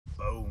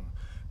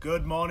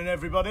Good morning,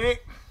 everybody.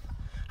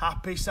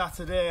 Happy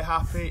Saturday,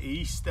 happy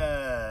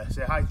Easter.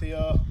 Say hi,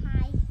 Theo.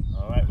 Hi.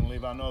 All right, we'll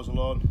leave our nose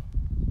alone.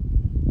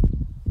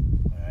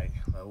 All right,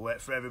 we'll wait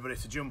for everybody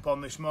to jump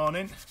on this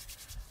morning.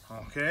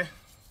 Okay.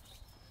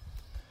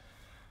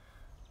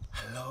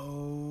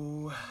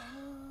 Hello.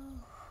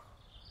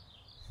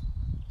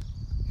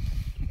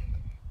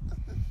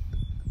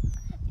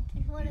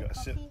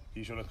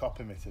 You should have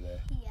copied me today.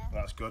 Yeah.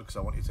 That's good because I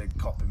want you to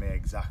copy me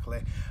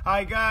exactly.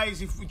 Hi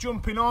guys, if we're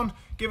jumping on,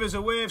 give us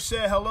a wave,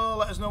 say hello,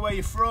 let us know where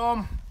you're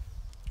from,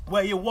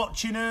 where you're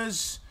watching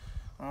us.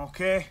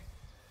 Okay.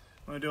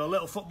 We're going to do a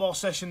little football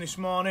session this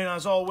morning.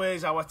 As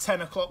always, our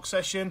 10 o'clock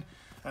session.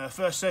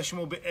 First session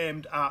will be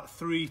aimed at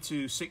 3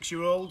 to 6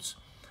 year olds.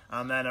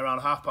 And then around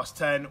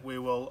 10:30 we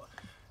will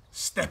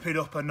step it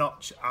up a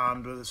notch,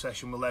 and the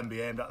session will then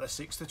be aimed at the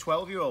 6 to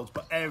 12 year olds.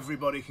 But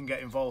everybody can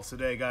get involved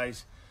today,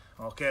 guys.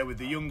 Okay, with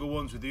the younger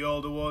ones, with the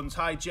older ones.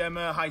 Hi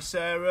Gemma, hi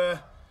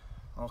Sarah.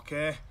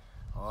 Okay.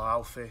 Oh,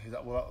 Alfie,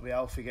 will that be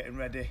Alfie getting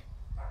ready?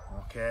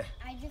 Okay.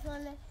 I just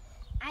want to,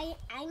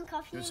 I'm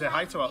coughing. Do you want to say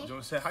hi to Alfie? Do you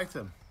want to say hi to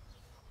him?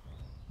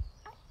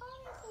 I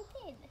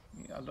already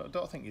did. Yeah, I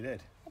don't think you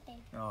did. I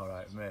did. All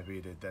right, maybe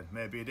you did then.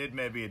 Maybe you did,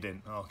 maybe you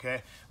didn't.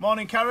 Okay.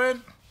 Morning,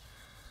 Karen.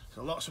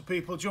 So lots of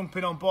people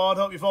jumping on board.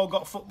 Hope you've all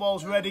got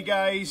footballs ready,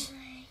 guys.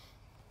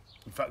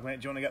 In fact, mate,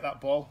 do you want to get that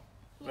ball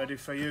ready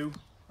for you?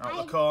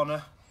 Out the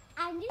corner.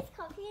 I'm just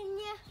copying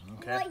you.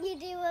 Okay. What you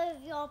do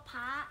with your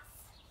parts.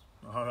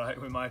 All right,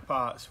 with my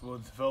parts.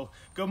 Wonderful.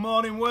 Good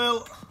morning,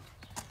 Will.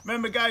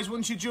 Remember, guys,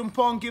 once you jump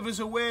on, give us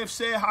a wave,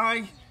 say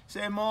hi,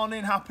 say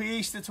morning, happy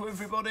Easter to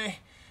everybody.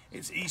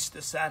 It's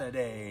Easter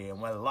Saturday, and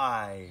we're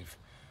live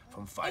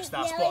from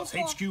 5-Star Sports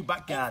HQ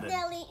Back Garden. It's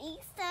nearly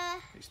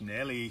Easter. It's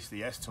nearly Easter,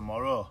 yes,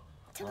 tomorrow.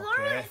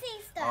 Tomorrow is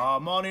Easter. Oh,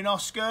 morning,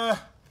 Oscar.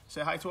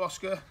 Say hi to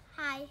Oscar.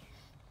 Hi.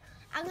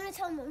 I'm going to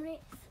tell Mummy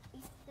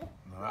it's Easter.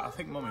 Right, I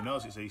think Mummy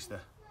knows it's Easter.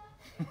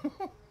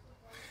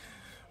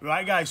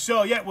 Right, guys,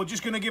 so yeah, we're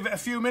just going to give it a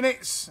few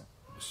minutes.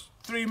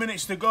 3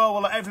 minutes to go.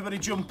 We'll let everybody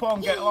jump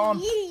on, get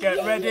on,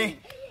 get ready.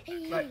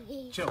 Right,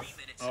 chill.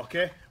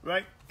 Okay,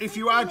 right. If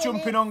you are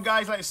jumping on,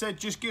 guys, like I said,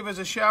 just give us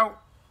a shout.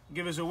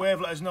 Give us a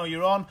wave, let us know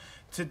you're on.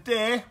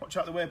 Today, watch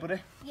out the way, buddy.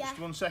 Yeah. Just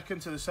 1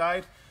 second to the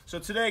side. So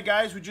today,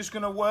 guys, we're just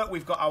going to work.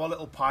 We've got our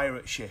little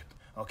pirate ship.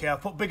 Okay,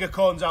 I've put bigger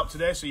cones out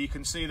today so you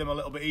can see them a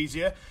little bit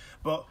easier.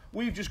 But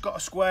we've just got a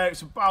square.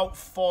 It's about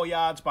 4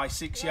 yards by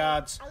 6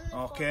 yards.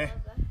 Okay.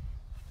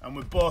 And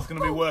we're both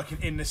going to be working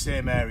in the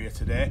same area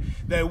today.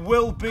 There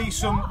will be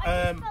some...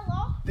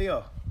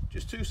 Theo,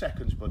 just 2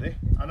 seconds, buddy.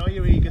 I know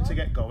you're eager to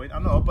get going. I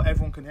know, but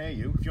everyone can hear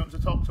you. If you want to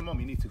talk to Mum,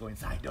 you need to go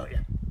inside, don't you?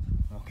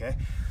 Okay.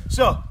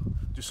 So,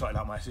 just sorted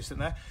out my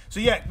assistant there. So,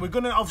 yeah, we're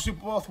going to obviously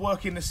both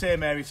work in the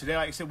same area today.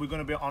 Like I said, we're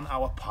going to be on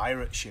our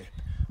pirate ship.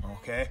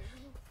 Okay.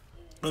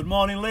 Good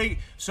morning, Lee.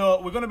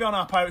 So, we're going to be on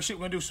our pirate ship.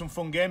 We're going to do some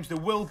fun games. There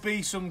will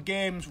be some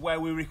games where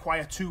we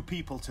require 2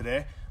 people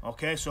today.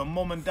 Okay. So,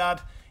 Mum and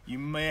Dad... You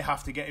may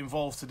have to get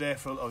involved today,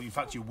 or in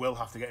fact you will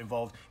have to get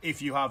involved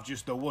if you have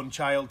just the one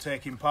child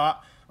taking part,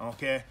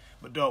 okay?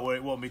 But don't worry,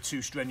 it won't be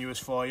too strenuous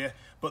for you.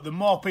 But the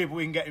more people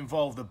we can get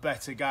involved, the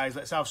better, guys.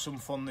 Let's have some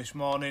fun this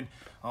morning,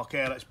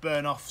 okay? Let's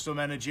burn off some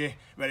energy,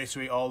 ready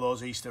to eat all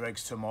those Easter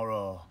eggs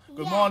tomorrow.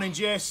 Good morning,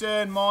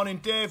 Jason.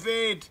 Morning,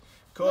 David.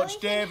 Coach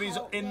David's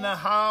in the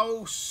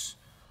house.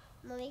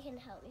 Mummy can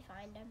help me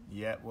find them.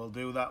 Yeah, we'll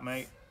do that,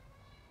 mate.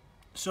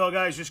 So,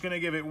 guys, just going to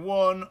give it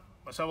one...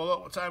 Let's have a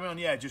look. What time are we on?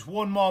 Yeah, just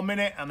 1 more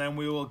minute, and then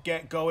we will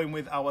get going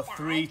with our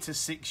 3 to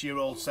 6 year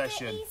old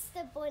session. The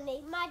Easter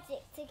Bunny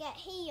magic to get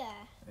here?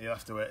 You'll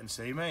have to wait and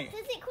see, mate.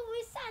 Does it come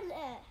with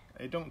Santa?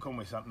 It don't come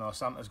with Santa. No,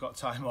 Santa's got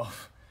time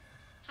off.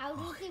 How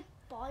does he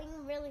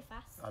boing really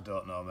fast? I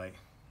don't know, mate.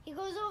 He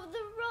goes over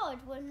the road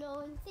when no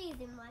one sees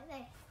him like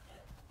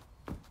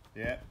this.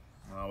 Yeah.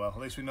 Oh, well, at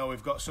least we know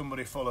we've got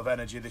somebody full of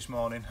energy this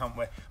morning, haven't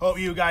we? Hope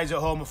you guys at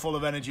home are full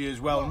of energy as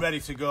well and ready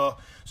to go.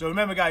 So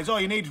remember, guys, all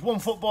you need is 1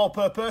 football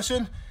per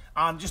person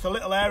and just a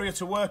little area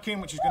to work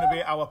in, which is going to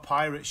be our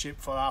pirate ship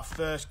for our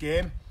first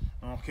game.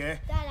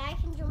 Okay? Dad, I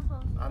can jump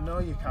on. I know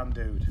you can,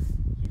 dude.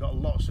 You got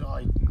lots of...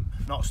 Oh,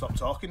 not stop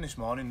talking this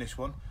morning, this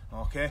one.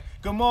 Okay?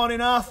 Good morning,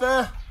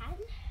 Arthur.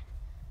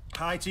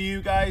 Hi to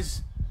you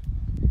guys.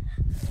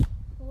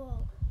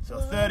 So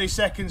 30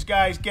 seconds,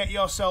 guys. Get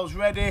yourselves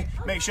ready.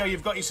 Make sure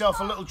you've got yourself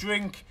a little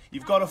drink.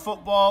 You've got a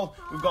football.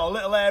 We've got a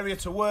little area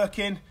to work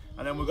in.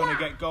 And then we're going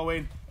to get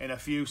going in a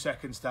few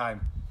seconds'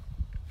 time.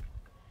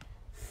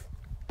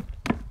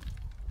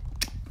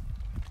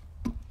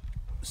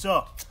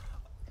 So,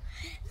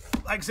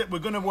 like I said, we're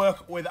going to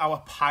work with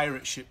our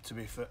pirate ship to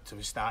be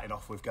starting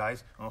off with,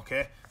 guys.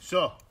 Okay?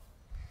 So...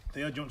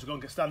 Theo, do you want to go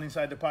and stand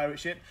inside the pirate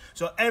ship?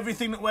 So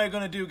everything that we're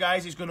going to do,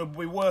 guys, is going to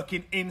be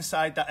working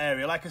inside that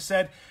area. Like I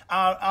said,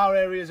 our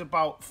area is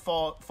about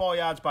 4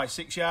 yards by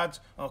 6 yards,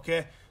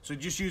 okay? So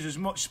just use as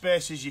much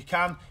space as you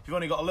can. If you've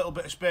only got a little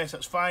bit of space,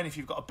 that's fine. If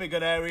you've got a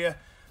bigger area,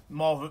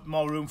 more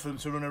room for them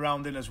to run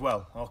around in as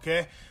well,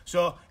 okay?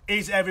 So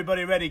is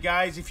everybody ready,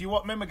 guys? If you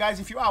want, remember,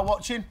 guys, if you are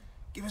watching,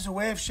 give us a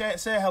wave, say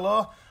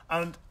hello.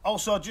 And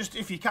also, just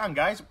if you can,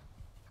 guys,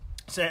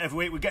 Say it every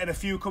week. We're getting a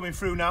few coming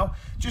through now.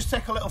 Just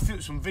take a little few,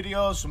 some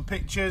videos, some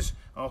pictures,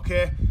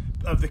 okay,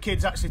 of the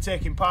kids actually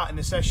taking part in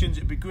the sessions.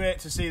 It'd be great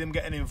to see them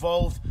getting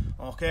involved,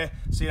 okay,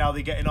 see how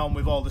they're getting on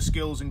with all the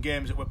skills and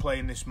games that we're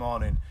playing this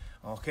morning,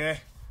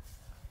 okay.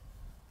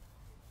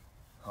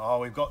 Oh,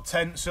 we've got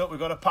tents up, we've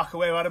got to pack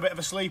away. We had a bit of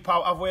a sleep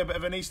out, have we? A bit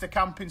of an Easter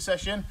camping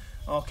session,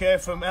 okay,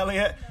 from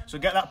Elliot. So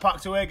get that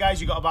packed away, guys.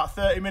 You've got about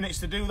 30 minutes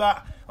to do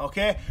that,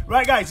 okay?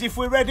 Right, guys, if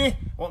we're ready, I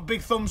want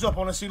big thumbs up. I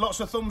want to see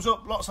lots of thumbs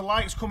up, lots of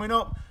likes coming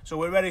up. So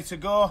we're ready to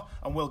go,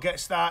 and we'll get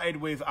started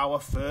with our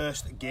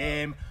first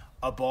game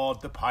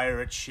aboard the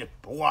pirate ship.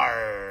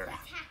 War.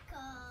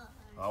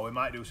 Oh, we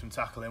might do some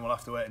tackling. We'll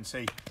have to wait and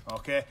see,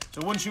 okay?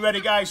 So once you're ready,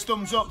 guys,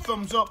 thumbs up,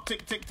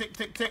 tick, tick, tick,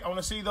 tick, tick. I want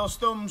to see those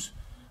thumbs,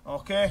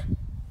 okay?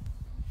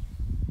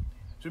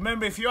 So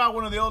remember, if you are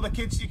one of the older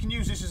kids, you can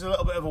use this as a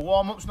little bit of a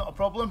warm-up. It's not a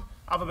problem.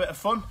 Have a bit of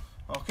fun,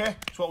 okay?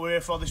 That's what we're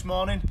here for this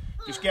morning.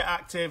 Just get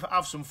active,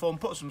 have some fun,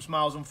 put some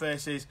smiles on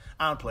faces,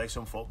 and play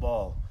some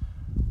football.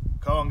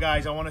 Come on,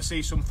 guys, I want to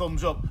see some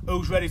thumbs up.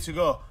 Who's ready to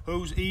go?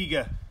 Who's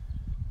eager?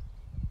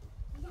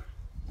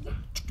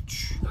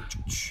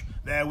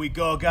 There we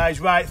go,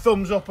 guys. Right,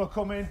 thumbs up are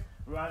coming.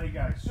 Righty,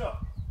 guys. So, are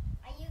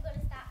you going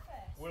to start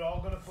first? We're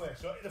all going to play.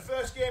 So, the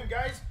first game,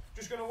 guys,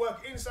 just going to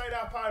work inside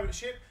our pirate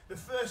ship. The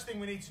first thing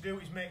we need to do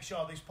is make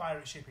sure this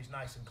pirate ship is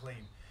nice and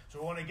clean. So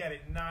we want to get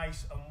it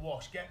nice and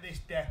washed. Get this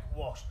deck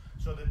washed.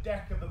 So the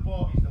deck of the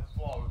boat is the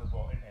floor of the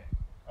boat, isn't it?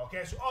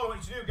 Okay, so all we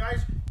need to do,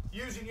 guys,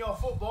 using your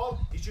football,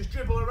 is just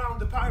dribble around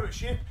the pirate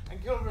ship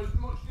and cover as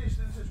much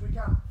distance as we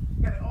can.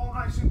 Get it all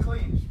nice and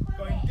clean.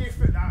 Going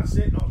different, that's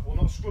it. We'll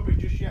not scrub it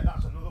just yet.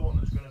 That's another one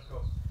that's going to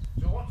come.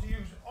 So we want to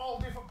use all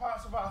different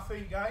parts of our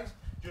feet, guys.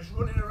 Just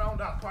running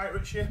around our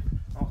pirate ship.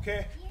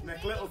 Okay,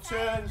 make little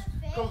turns,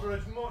 cover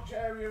as much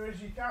area as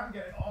you can,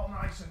 get it all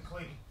nice and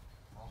clean.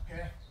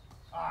 Okay,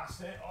 that's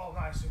it, all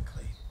nice and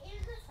clean.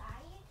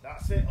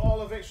 That's it,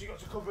 all of it, so you've got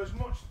to cover as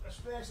much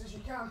space as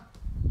you can.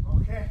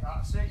 Okay,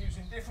 that's it,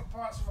 using different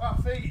parts of our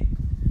feet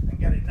and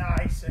get it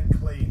nice and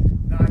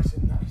clean. Nice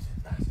and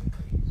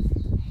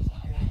clean.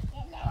 Okay,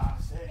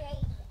 that's it.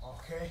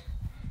 Okay,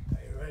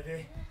 are you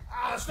ready?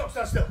 Stop,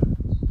 stand still.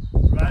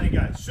 Righty,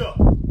 guys, so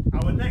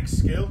our next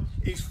skill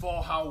is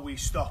for how we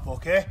stop,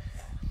 okay?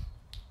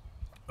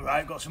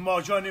 Alright, got some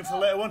more joining for the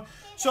later one.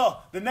 So,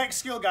 the next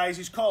skill, guys,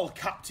 is called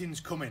Captain's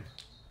Coming.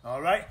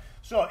 Alright?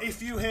 So,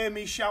 if you hear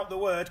me shout the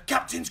word,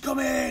 Captain's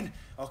Coming!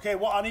 Okay,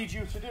 what I need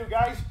you to do,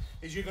 guys,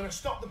 is you're going to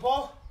stop the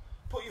ball,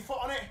 put your foot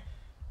on it,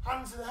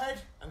 hands to the head,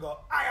 and go,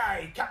 aye,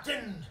 aye,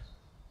 Captain!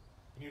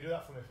 Can you do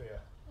that for me, Thea?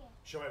 Yeah.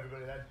 Show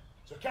everybody then.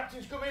 So,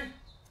 Captain's coming,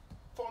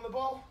 foot on the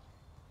ball,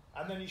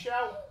 and then you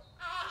shout,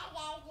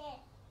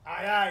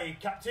 aye, aye,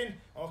 Captain.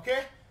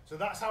 Okay? So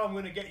that's how I'm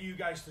going to get you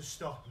guys to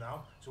stop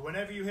now. So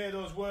whenever you hear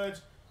those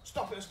words,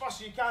 stop it as fast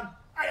as you can.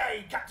 Aye,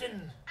 aye,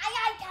 Captain. Aye,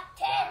 aye,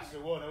 Captain. That's the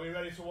one. Are we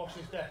ready to wash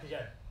this deck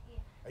again? Yeah.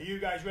 Are you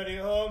guys ready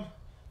at home?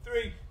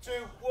 3, 2,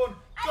 1, go!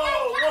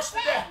 Aye, wash the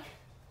deck.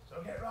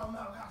 So get round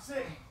that. That's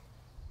it.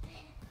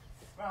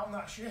 Round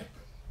that ship.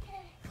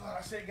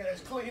 That's it. Get it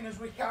as clean as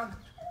we can.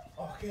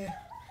 Okay.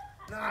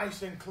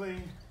 Nice and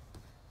clean.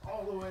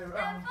 All the way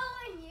around. I'm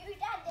following you,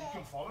 Daddy. You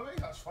can follow me.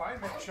 That's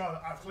fine. Make sure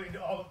that I've cleaned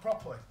it all up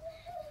properly.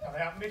 And I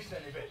haven't missed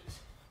any bits?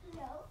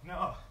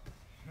 No.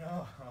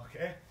 No,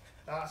 okay.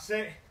 That's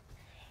it.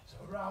 So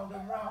round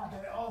and round,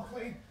 get it all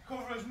clean.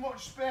 Cover as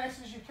much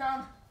space as you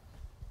can.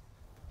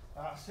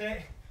 That's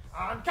it.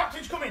 And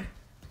Captain's coming.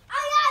 Aye,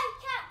 aye,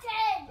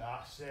 Captain.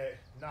 That's it.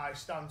 Nice,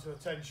 stand to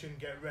attention,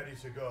 get ready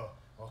to go.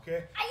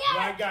 Okay? Aye, aye,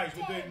 right, guys,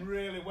 Captain. we're doing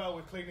really well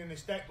with cleaning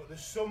this deck, but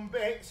there's some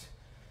bits,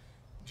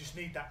 just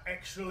need that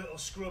extra little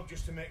scrub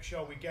just to make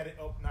sure we get it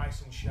up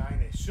nice and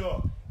shiny.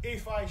 So,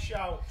 if I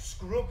shout,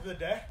 scrub the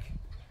deck,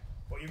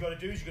 what you've got to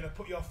do is you're going to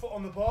put your foot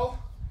on the ball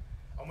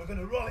and we're going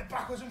to roll it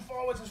backwards and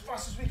forwards as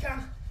fast as we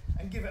can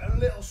and give it a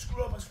little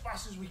scrub as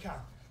fast as we can.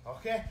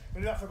 Okay? We're going to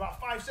do that for about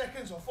 5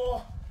 seconds or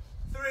 4,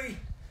 3,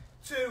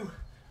 2,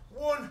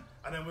 1,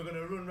 and then we're going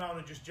to run round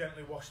and just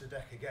gently wash the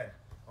deck again.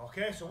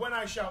 Okay? So when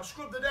I shout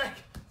scrub the deck,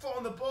 foot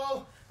on the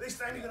ball, this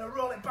time you're going to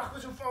roll it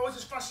backwards and forwards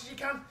as fast as you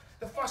can.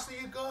 The faster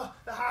you go,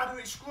 the harder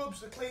it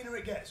scrubs, the cleaner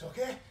it gets.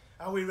 Okay?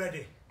 Are we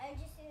ready? I'm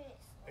just doing it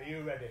slow. Are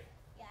you ready?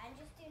 Yeah, I'm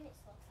just doing it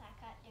slow because I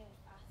can't do it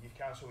fast. You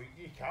can, so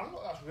you can,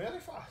 look, that's really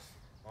fast.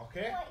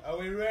 Okay, are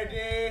we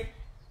ready?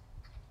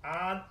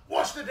 And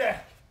wash the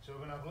deck. So we're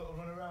going to have a little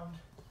run around.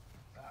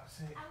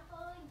 That's it. I'm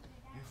following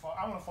you.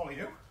 I'm going to follow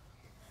you.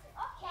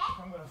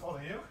 Okay. I'm going to follow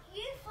you.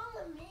 You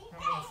follow me.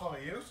 I'm going to follow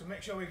you. So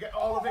make sure we get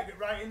all of it, get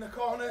right in the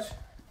corners.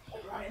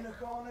 Get right in the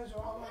corners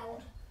all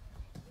around.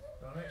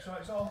 So make sure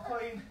it's all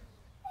clean.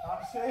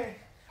 That's it.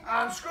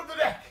 And scrub the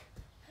deck.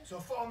 So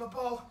foot on the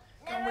ball.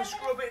 Can we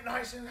scrub it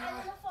nice and hard?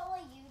 I'm going to follow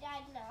you,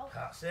 Dad, now.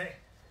 That's it.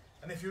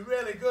 And if you're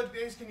really good,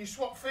 guys, can you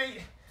swap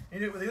feet? You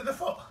do it with the other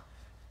foot.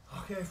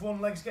 Okay, if one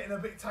leg's getting a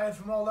bit tired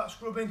from all that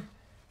scrubbing,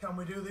 can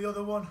we do the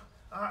other one?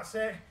 That's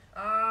it.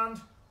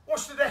 And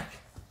wash the deck.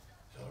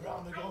 So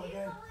around the goal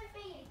again.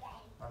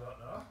 I don't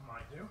know.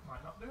 Might do,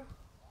 might not do.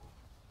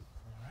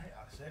 Alright,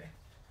 that's it.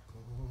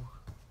 Ooh.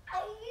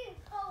 Are you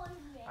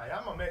following me? I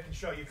am. I'm making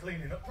sure you're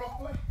cleaning up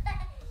properly.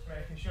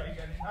 Making sure you're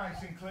getting it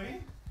nice and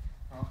clean.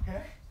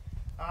 Okay.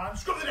 And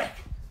scrub the deck.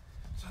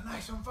 So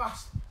nice and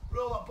fast.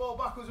 Roll that ball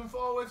backwards and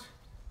forwards.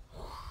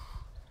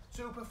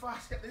 Super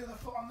fast. Get the other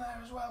foot on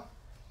there as well.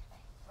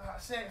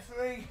 That's it.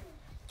 3,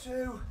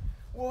 2,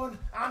 1.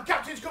 And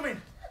captain's coming.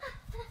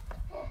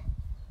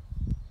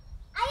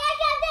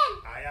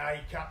 Aye, aye,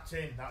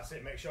 captain. That's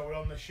it. Make sure we're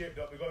on the ship.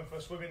 Don't be going for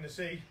a swim in the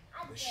sea.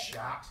 There's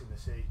sharks in the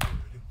sea.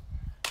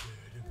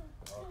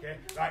 Okay.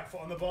 Right,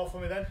 foot on the ball for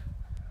me then.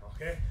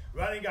 Okay.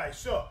 Right then, guys.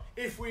 So,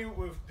 if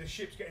the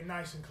ship's getting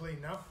nice and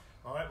clean now.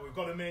 All right. We've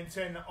got to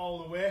maintain that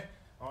all the way.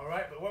 All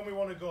right. But when we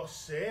want to go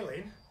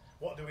sailing,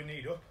 what do we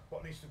need up?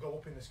 What needs to go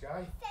up in the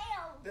sky?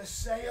 Sails. The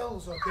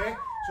sails. Okay.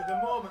 So at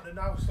the moment they're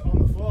now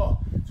on the floor.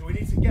 So we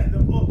need to get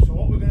them up. So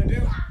what we're going to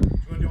do is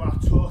we're going to do our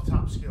toe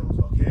tap skills.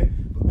 Okay.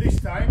 But this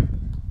time.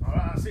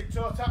 Alright, that's it,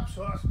 toe tap,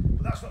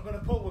 but that's not going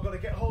to pull, we're going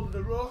to get hold of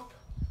the rope,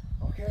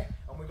 okay,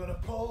 and we're going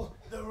to pull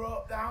the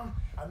rope down,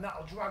 and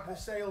that'll drag the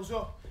sails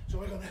up, so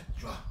we're going to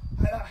drop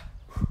like that,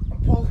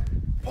 and pull,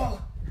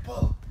 pull,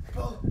 pull,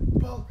 pull,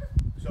 pull,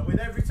 so with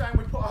every time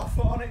we put our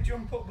foot on it,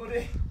 jump up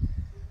buddy,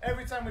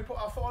 every time we put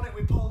our foot on it,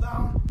 we pull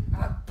down,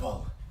 and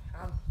pull,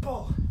 and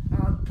pull,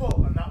 and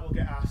pull, and that will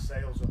get our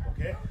sails up,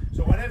 okay,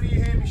 so whenever you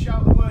hear me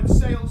shout the word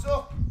sails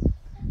up,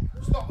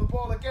 stop the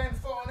ball again,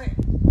 foot on it,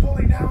 pull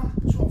it down,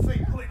 swap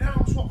feet, pull it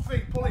down, swap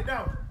feet, pull it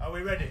down. Are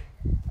we ready?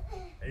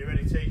 Are you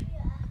ready, T?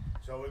 Yeah.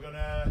 So we're going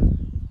to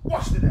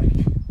wash the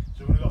deck.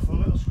 So we're going to go for a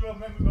little scrub,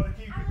 remember we've got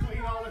to keep it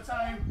clean all the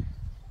time.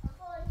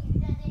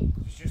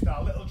 It's just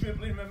our little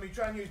dribbling, remember we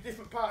try and use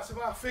different parts of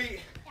our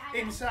feet,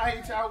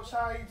 inside,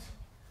 outside,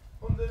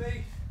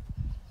 underneath.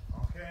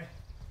 Okay.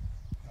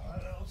 Our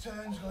little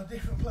turns, go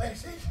different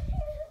places.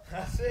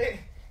 That's it.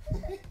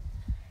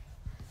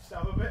 Just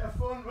have a bit of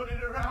fun running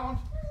around.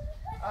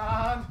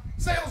 And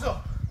sails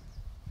up.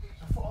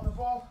 So foot on the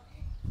ball.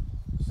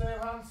 Same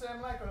hand,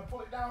 same leg. Gonna pull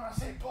it down. That's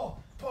it. Pull,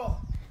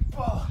 pull,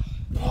 pull,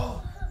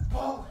 pull,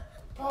 pull,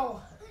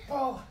 pull,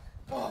 pull,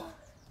 pull.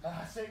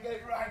 That's it. Get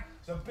it right.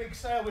 It's a big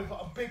sail. We've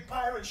got a big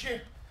pirate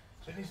ship,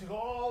 so it needs to go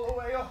all the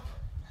way up.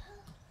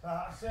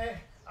 That's it.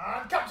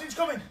 And captain's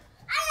coming.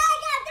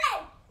 Aye,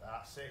 captain.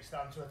 That's it.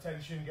 Stand to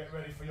attention. Get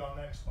ready for your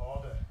next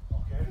order.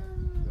 Okay.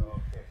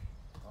 Okay.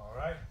 All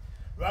right.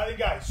 Right then,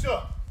 guys.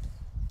 So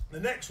the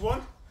next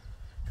one.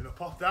 Gonna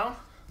pop down.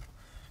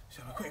 Let's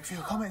have a quick few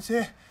comments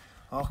here.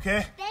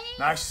 Okay.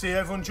 Nice to see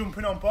everyone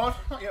jumping on board.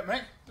 Not yet,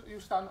 mate.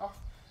 You stand off.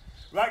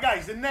 Right,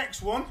 guys, the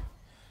next one.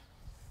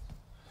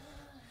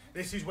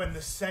 This is when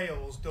the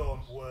sails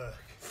don't work.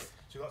 So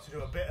you've got to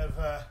do a bit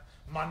of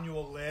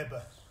manual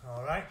labour.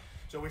 All right.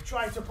 So we've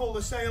tried to pull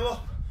the sail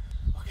up.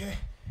 Okay.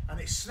 And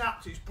it's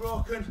snapped, it's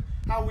broken.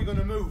 How are we going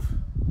to move?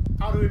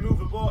 How do we move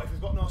a boat if we've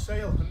got no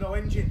sail and no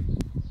engine?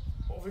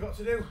 What have we got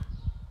to do?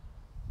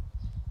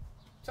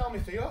 Tell me,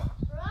 Theo.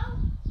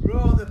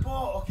 Row the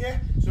boat, okay?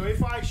 So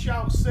if I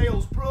shout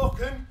sails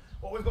broken,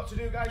 what we've got to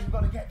do, guys, we've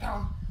got to get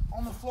down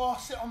on the floor,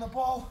 sit on the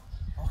ball,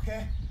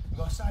 okay? We've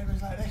got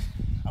sideways like this,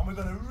 and we're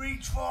going to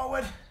reach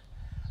forward,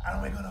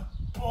 and we're going to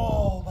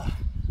ball back.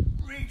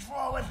 Reach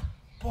forward,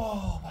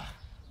 ball back.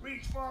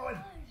 Reach forward,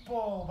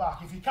 ball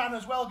back. If you can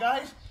as well,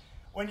 guys,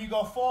 when you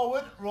go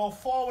forward, roll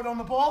forward on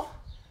the ball,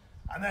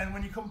 and then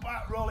when you come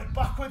back, roll it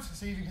backwards to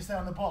see if you can stay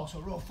on the ball.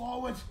 So roll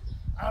forward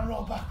and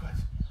roll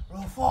backwards.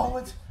 Roll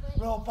forward,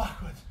 roll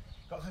backwards.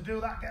 Got to do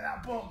that, get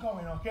that boat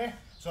going, okay?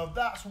 So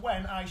that's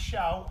when I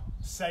shout,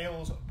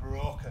 sails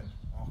broken,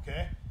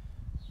 okay?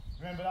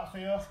 Remember that,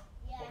 Theo? Yeah.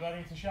 What do I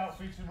need to shout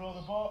for you to row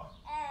the boat?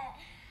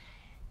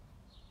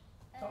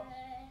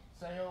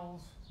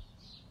 Sails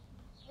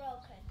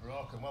Broken.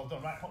 broken. Well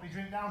done. Right, pop your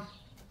drink down.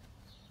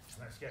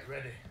 Let's get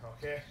ready,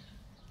 okay?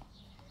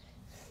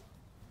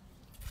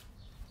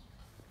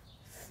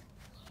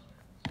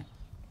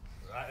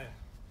 Right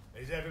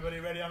then. Is everybody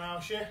ready on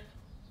our ship?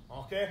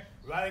 Okay,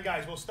 right then,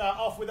 guys, we'll start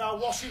off with our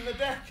washing the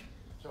deck.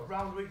 So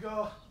round we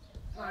go,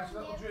 nice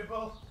little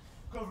dribble,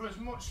 cover as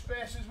much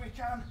space as we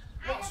can,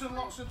 lots and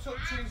lots of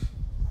touches.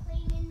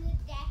 Cleaning the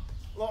deck.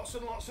 Lots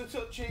and lots of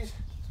touches.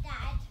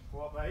 Dad.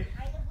 What, mate?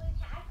 I'm a blue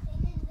cat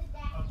cleaning the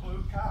deck. A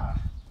blue car?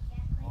 Yeah,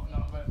 Oh,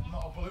 cleaning the deck.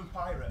 not a blue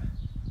pirate.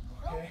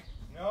 Okay,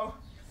 no.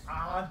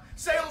 And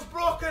sails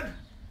broken.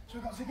 So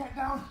we've got to get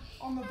down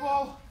on the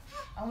ball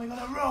and we're going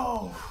to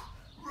row,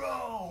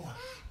 row,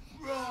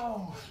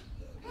 row.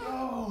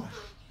 Row,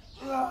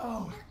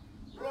 row,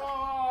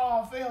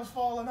 row. Feels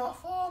falling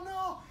off. Oh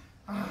no.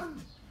 And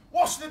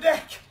wash the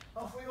deck.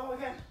 Off we go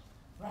again.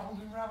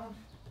 Round and round.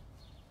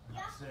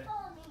 That's it.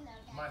 Follow me now,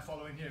 Dad. Am I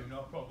following you?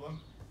 No problem.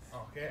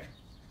 Okay.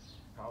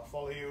 I'll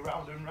follow you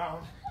round and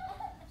round.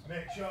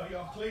 Make sure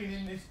you're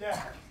cleaning this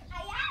deck.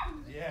 I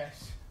am.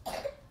 Yes.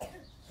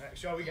 Make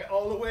sure we get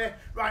all the way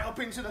right up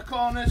into the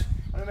corners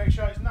and make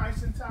sure it's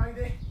nice and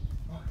tidy.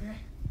 Okay.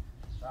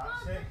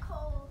 That's it.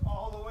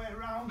 All the way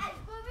around.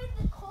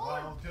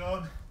 Well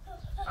done.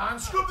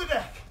 And scrub the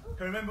deck. Can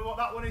you remember what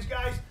that one is,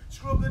 guys?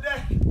 Scrub the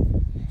deck.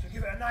 So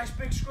give it a nice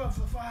big scrub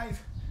for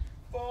 5,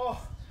 4,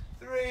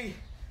 3,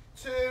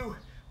 2,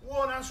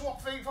 1. And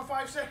swap feet for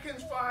 5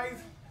 seconds.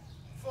 5,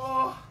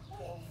 4,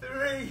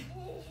 3,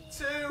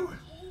 2,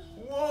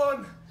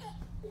 1,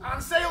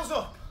 and sails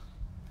up.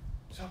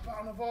 So put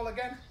on the ball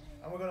again,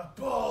 and we're gonna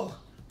pull,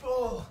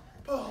 pull,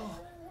 pull,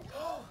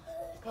 pull,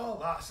 pull.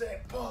 That's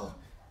it. Pull,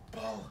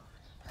 pull,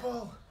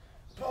 pull,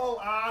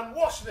 pull, and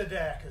wash the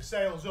deck. And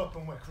sails up,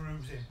 and we're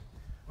cruising.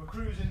 We're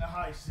cruising the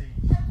high seas.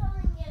 I'm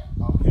following you.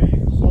 Okay,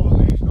 you can follow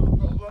me. It's not a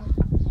problem.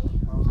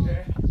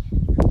 Okay.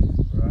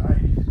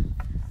 Right.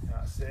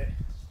 That's it.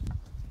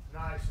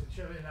 Nice and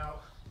chilling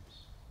out.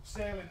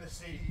 Sailing the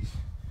seas.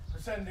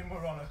 Pretending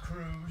we're on a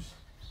cruise.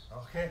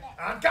 Okay.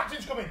 And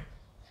captain's coming.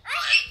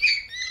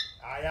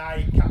 Aye,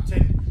 aye,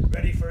 captain.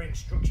 Ready for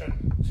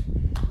instructions.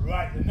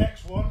 Right, the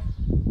next one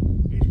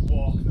is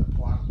walk the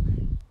plank.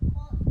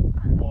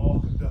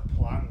 Walk the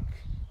plank.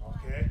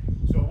 Okay.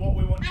 So what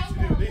we want you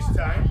to do this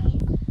time.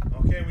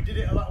 Okay, we did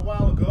it a little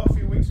while ago, a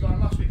few weeks ago,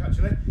 and last week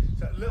actually.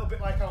 It's a little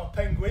bit like our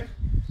penguin.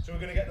 So we're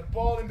going to get the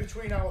ball in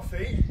between our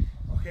feet.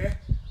 Okay.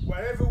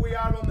 Wherever we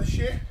are on the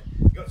ship,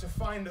 you've got to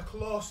find the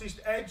closest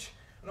edge.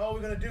 And all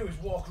we're going to do is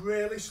walk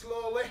really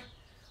slowly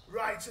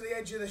right to the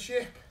edge of the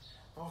ship.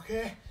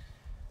 Okay.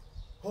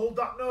 Hold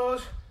that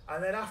nose,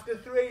 and then after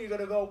 3, you're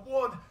going to go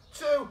 1,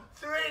 2,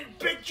 3,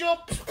 big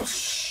jump,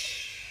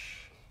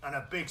 and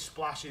a big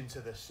splash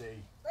into the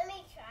sea. Let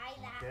me try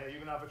that. Okay, you're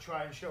going to have a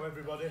try and show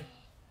everybody.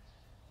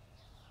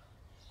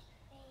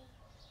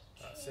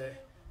 That's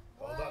it.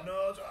 Hold that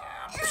nose,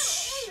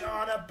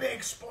 and a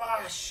big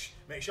splash.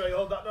 Make sure you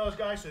hold that nose,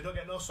 guys, so you don't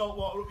get no salt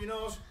water up your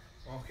nose.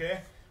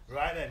 Okay,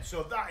 right then.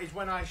 So that is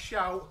when I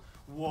shout,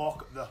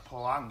 walk the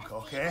plank.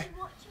 Okay.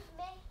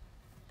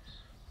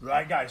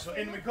 Right, guys, so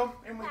in we come,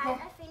 in we come.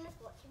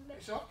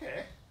 It's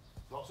okay.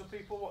 Lots of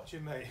people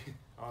watching, mate.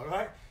 All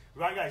right.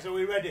 Right, guys, are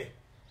we ready?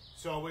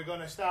 So we're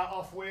going to start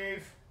off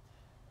with...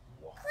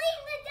 Clean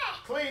the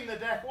deck. Clean the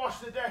deck, wash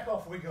the deck,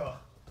 off we go.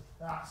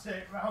 That's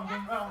it, round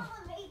and round.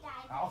 Follow me,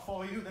 Dad. I'll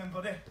follow you then,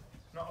 buddy.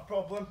 Not a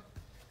problem.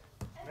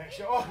 Make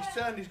sure... Oh, he's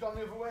turned, he's gone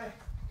the other way.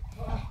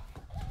 Oh,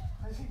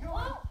 where's he going?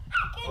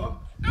 Oh,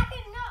 I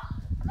can not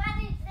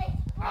manage this.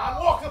 And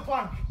walk the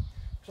plank.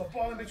 So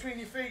ball in between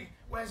your feet.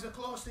 Where's the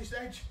closest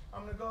edge?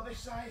 I'm going to go this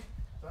side.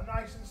 So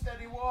nice and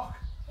steady walk.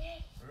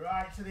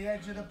 Right to the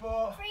edge of the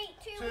boat. 3,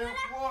 2,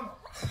 1.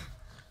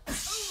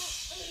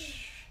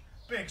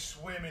 Big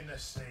swim in the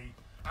sea.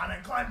 And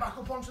then climb back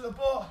up onto the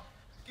boat.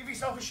 Give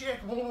yourself a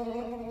shake.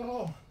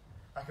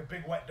 Like a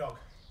big wet dog.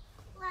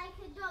 Like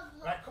a dog.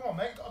 Right, come on,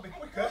 mate. Got to be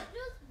quicker.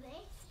 Does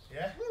this.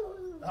 Yeah?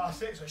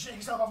 That's it. So shake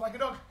yourself off like a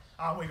dog.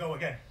 And we go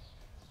again.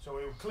 So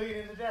we're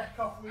cleaning the deck.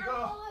 Off we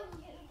go.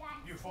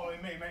 You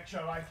following me, make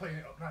sure I clean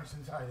it up nice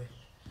and tidy.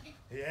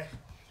 Yeah,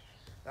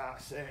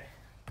 that's it.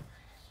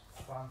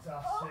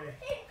 Fantastic.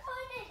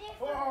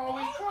 Oh,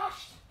 we've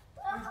crashed.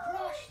 We've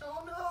crashed.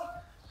 Oh no.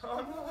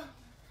 Oh no.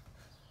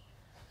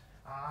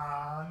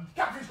 And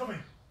captain's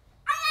coming.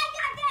 Aye, aye,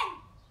 Captain.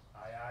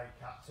 Aye, aye,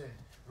 captain.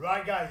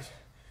 Right, guys,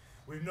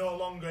 we're no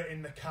longer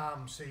in the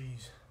calm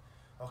seas.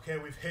 Okay,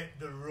 we've hit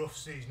the rough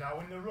seas. Now,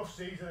 in the rough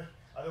seas,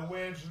 are the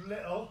waves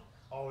little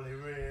or are they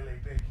really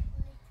big?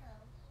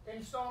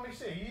 In stormy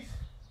seas,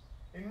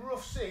 in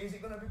rough seas,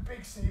 it's going to be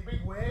big sea,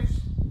 big waves,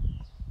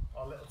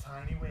 or little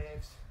tiny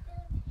waves?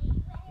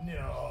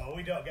 No,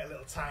 we don't get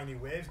little tiny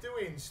waves, do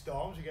we? In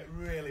storms, we get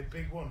really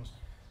big ones.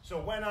 So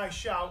when I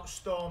shout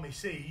stormy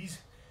seas,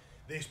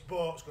 this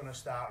boat's going to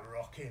start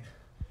rocking.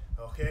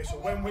 Okay, so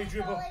when we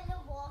dribble,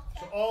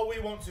 so all we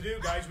want to do,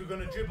 guys, we're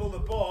going to dribble the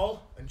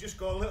ball and just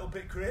go a little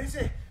bit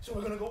crazy. So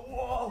we're going to go,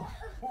 whoa,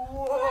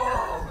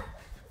 whoa,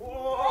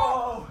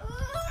 whoa,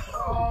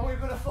 oh, we're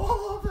going to fall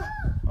over.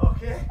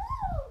 Okay,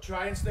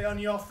 try and stay on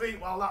your feet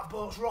while that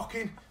boat's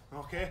rocking.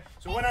 Okay,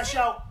 so when I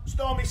shout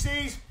stormy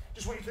seas,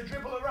 just want you to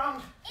dribble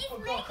around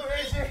and go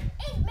crazy.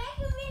 It's making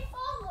me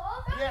fall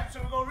over. Yeah,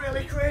 so we go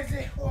really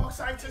crazy. Walk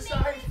side to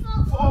side,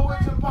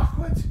 forwards and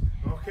backwards.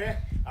 Okay,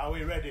 are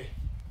we ready?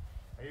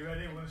 Are you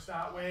ready? We're going to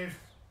start with...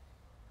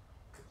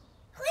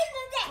 Clean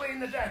the deck. Clean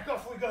the deck,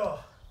 off we go.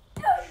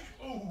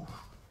 Ooh,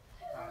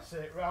 that's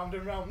it, round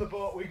and round the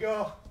boat we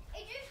go.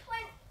 It just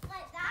went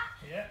like that.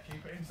 Yeah,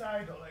 keep it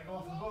inside, don't let it go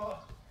off the boat.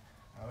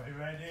 Are we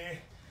ready?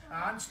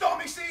 And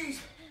stormy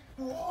seas.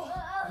 Whoa,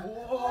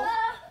 whoa,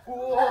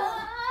 whoa,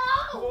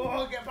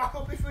 whoa, get back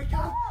up if we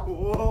can.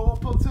 Whoa,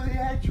 up to the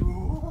edge.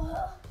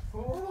 Whoa,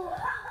 whoa,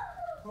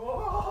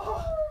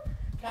 whoa.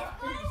 Can't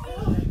keep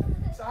still.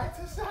 Side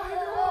to side.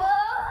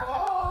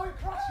 Oh, we're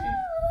crashing.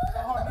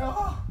 Oh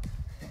no.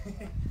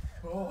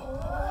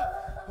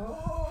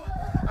 Oh.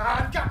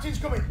 And captain's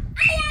coming.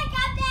 Aye,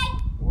 Captain.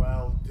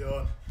 Well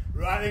done.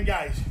 Right then,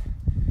 guys.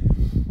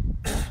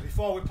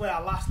 Before we play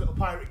our last little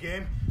pirate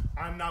game,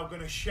 I'm now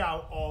going to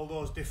shout all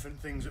those different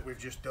things that we've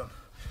just done.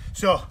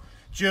 So,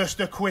 just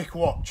a quick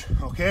watch,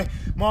 okay?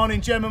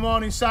 Morning, Gemma,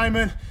 morning,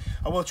 Simon.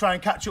 I will try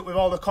and catch up with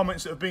all the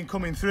comments that have been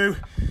coming through.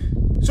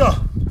 So,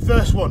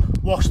 first one,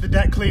 wash the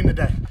deck, clean the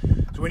deck.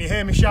 So when you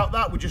hear me shout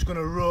that, we're just going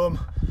to run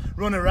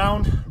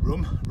around.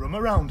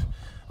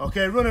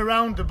 Okay, run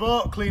around the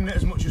boat, clean it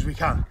as much as we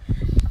can.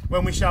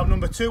 When we shout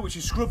number 2, which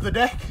is scrub the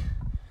deck,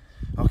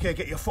 okay,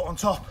 get your foot on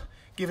top,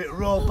 give it a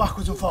roll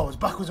backwards and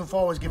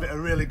forwards, give it a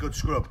really good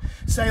scrub.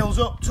 Sails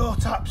up, toe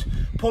taps,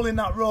 pulling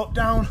that rope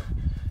down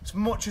as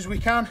much as we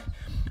can.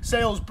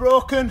 Sails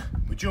broken,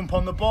 we jump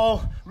on the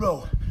ball,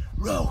 row,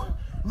 row,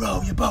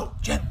 row your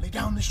boat gently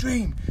down the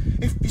stream.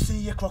 If you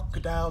see a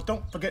crocodile,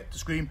 don't forget to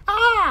scream,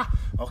 ah!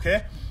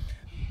 Okay,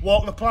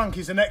 walk the plank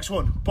is the next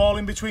one. Ball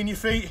in between your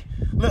feet,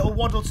 little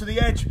waddle to the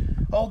edge,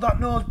 hold that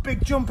nose,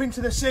 big jump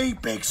into the sea,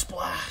 big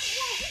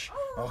splash.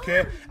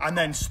 Okay, and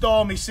then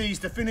stormy seas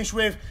to finish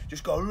with.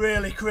 Just go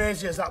really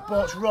crazy as that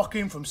boat's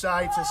rocking from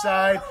side to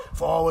side,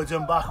 forwards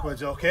and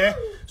backwards, okay?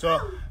 So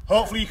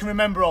hopefully you can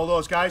remember all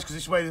those, guys, because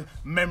this is where the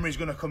memory's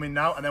going to come in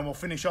now, and then we'll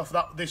finish off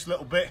this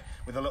little bit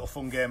with a little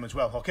fun game as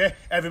well, okay?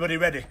 Everybody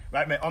ready?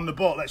 Right, mate, on the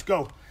boat, let's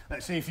go.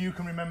 Let's see if you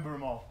can remember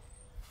them all.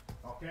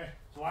 Okay,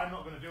 so I'm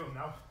not going to do them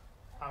now.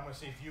 I'm going to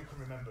see if you can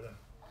remember them.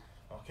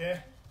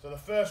 Okay, so the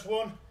first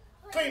one,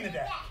 clean the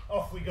deck.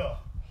 Off we go.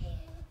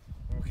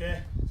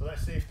 Okay, so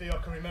let's see if Theo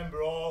can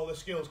remember all the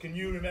skills. Can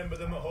you remember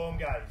them at home,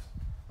 guys?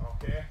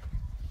 Okay,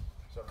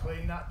 so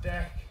clean that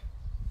deck.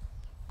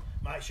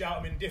 Might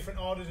shout them in different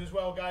orders as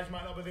well, guys.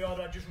 Might not be the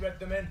order I just read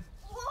them in.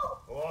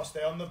 Oh,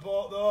 stay on the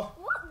boat though.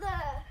 What the?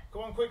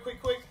 Go on, quick,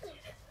 quick, quick.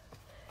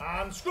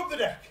 And scrub the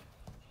deck.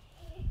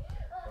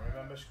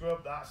 Remember,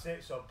 scrub, that's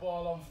it. So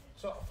ball on,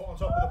 foot on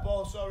top of the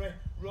ball, sorry.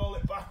 Roll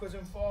it backwards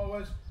and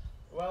forwards.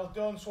 Well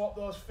done, swap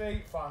those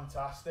feet.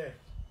 Fantastic.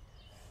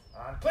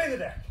 And clean the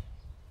deck.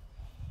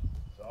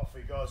 Off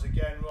he goes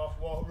again,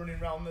 running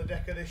around the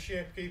deck of this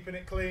ship, keeping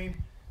it clean.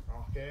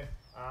 Okay,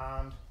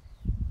 and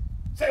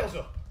sails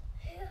up.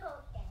 Okay.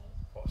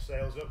 What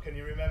sails up? Can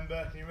you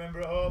remember? Can you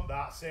remember at home?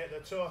 That's it, the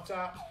toe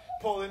tap,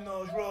 pulling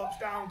those ropes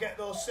down, get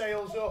those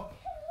sails up.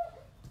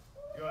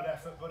 Good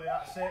effort, buddy,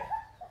 that's it.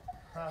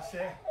 That's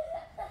it.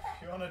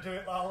 If you want to do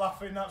it while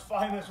laughing, that's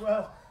fine as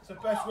well. It's the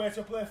best way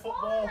to play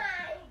football.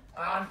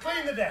 And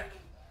clean the deck.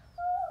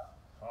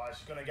 Oh,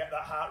 she's going to get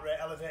that heart rate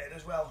elevated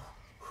as well.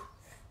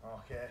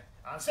 Okay,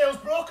 and sails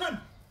broken.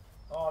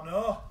 Oh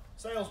no,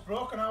 sails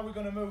broken. How are we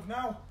going to move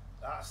now?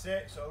 That's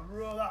it. So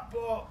row that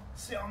boat,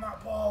 sit on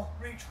that ball,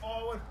 reach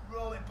forward,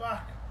 roll it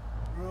back.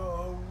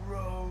 Row,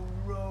 row,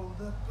 row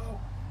the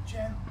boat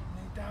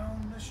gently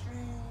down the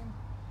stream.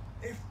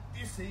 If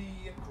you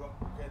see a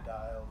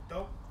crocodile,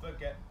 don't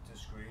forget to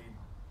scream.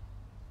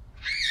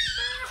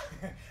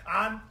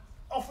 And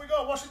off we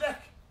go. Wash the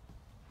deck.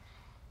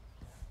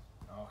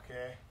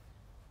 Okay,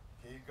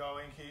 keep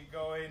going, keep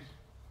going.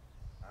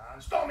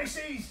 And stormy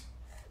seas.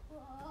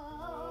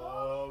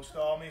 Whoa,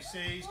 stormy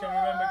seas. Can you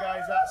remember,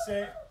 guys? That's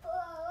it.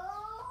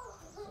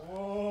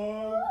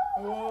 Whoa,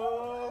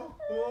 whoa,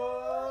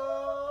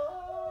 whoa.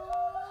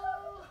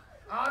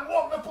 And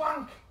walk the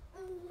plank.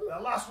 The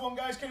last one,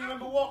 guys. Can you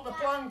remember walk the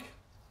plank?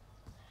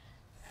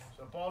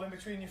 So ball in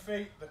between your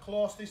feet, the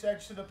closest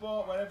edge to the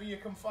boat, wherever you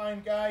can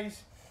find,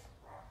 guys.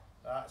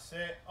 That's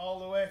it. All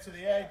the way to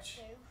the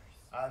edge.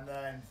 And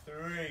then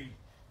 3,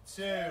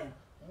 2,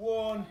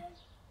 1.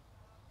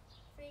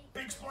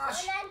 Big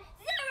splash. And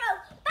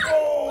then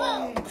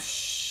 0. Boom!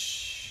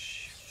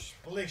 Splish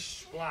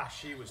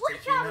splash. She was What's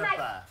taking on her my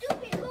bath.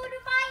 stupid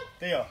motorbike?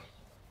 Theo.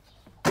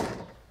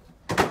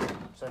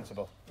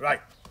 Sensible.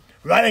 Right.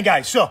 Right then,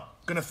 guys. So,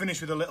 going to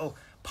finish with a little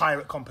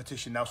pirate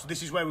competition now. So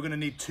this is where we're going to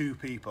need 2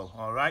 people.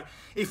 All right.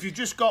 If you've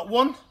just got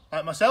one,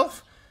 like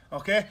myself,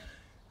 okay.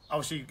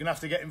 Obviously, you're going to have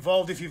to get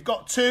involved. If you've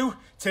got 2,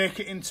 take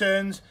it in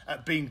turns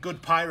at being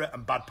good pirate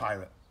and bad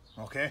pirate.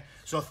 Okay,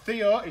 so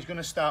Theo is going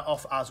to start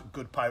off as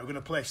good pirate. We're going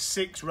to play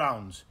 6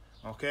 rounds.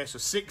 Okay, so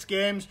 6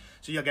 games.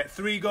 So you'll get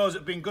 3 goes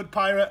at being good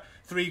pirate,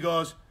 3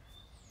 goes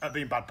at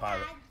being bad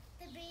pirate.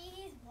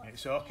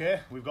 It's okay.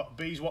 We've got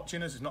bees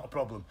watching us. It's not a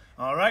problem.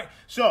 All right.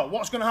 So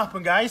what's going to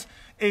happen, guys,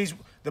 is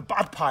the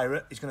bad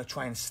pirate is going to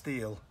try and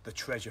steal the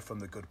treasure from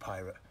the good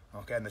pirate.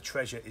 Okay, and the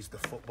treasure is the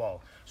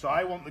football. So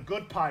I want the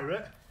good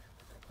pirate.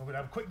 I'm going to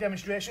have a quick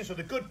demonstration. So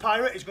the good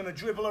pirate is going to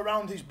dribble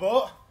around his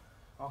boat.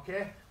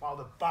 Okay, while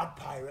the bad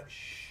pirate,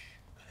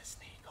 I'm gonna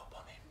sneak up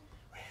on him,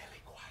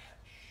 really quiet,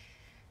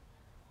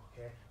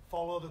 okay,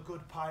 follow the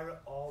good pirate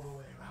all the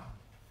way around,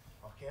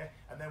 okay,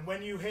 and then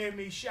when you hear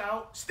me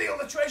shout, steal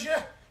the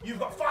treasure, you've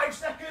got 5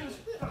 seconds,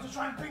 you have to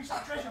try and pinch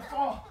that treasure,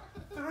 4,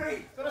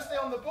 3, gotta stay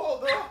on the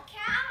boat though.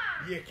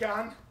 You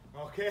can,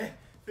 okay,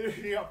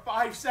 you got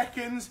 5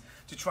 seconds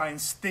to try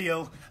and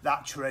steal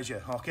that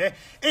treasure, okay.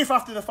 If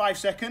after the 5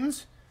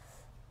 seconds,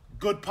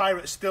 good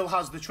pirate still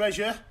has the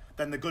treasure,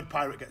 then the good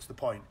pirate gets the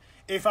point.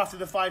 If after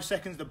the 5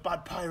 seconds the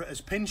bad pirate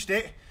has pinched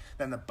it,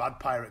 then the bad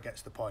pirate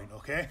gets the point,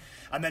 okay?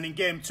 And then in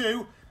game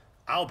 2,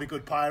 I'll be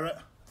good pirate,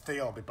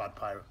 Theo will be bad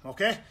pirate,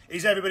 okay?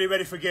 Is everybody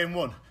ready for game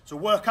 1? So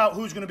work out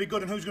who's going to be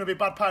good and who's going to be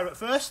bad pirate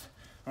first,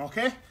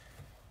 okay?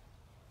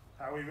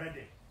 Are we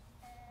ready?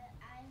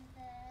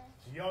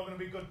 So you're going to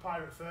be good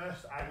pirate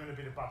first, I'm going to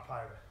be the bad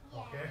pirate,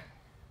 okay?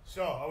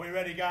 So, are we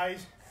ready,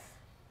 guys?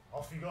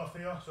 Off you go,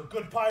 Theo. So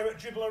good pirate,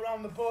 dribble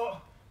around the boat,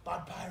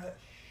 bad pirate,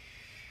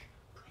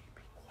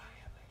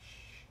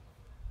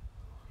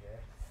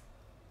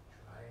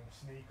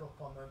 sneak up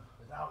on them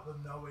without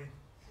them knowing.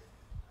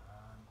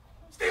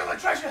 Steal the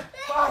treasure!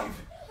 5,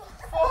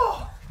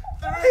 4,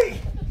 3,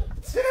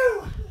 2,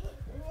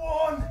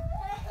 1.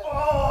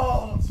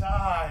 All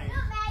time.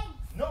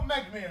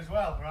 Nutmeg me as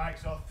well, right?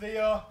 So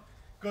Theo,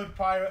 good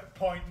pirate,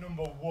 point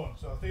number 1.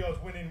 So Theo's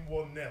winning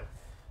 1-0.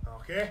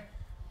 Okay?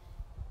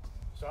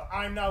 So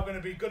I'm now going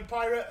to be good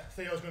pirate,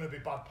 Theo's going to be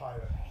bad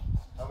pirate.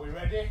 Are we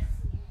ready?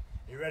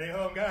 You ready at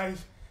home,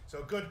 guys?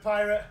 So good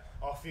pirate,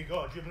 off you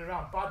go, dribbling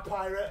around. Bad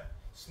pirate,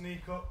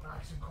 sneak up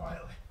nice and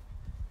quietly.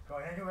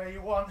 Going anywhere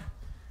you want.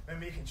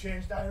 Remember you can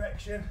change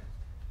direction.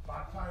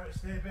 Bad pirate,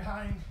 stay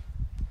behind.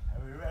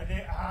 Are we ready?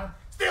 And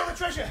steal the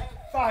treasure.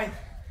 5,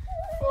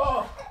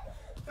 4,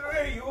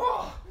 3,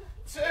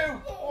 2,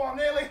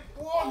 nearly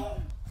 1.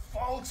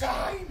 Full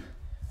time.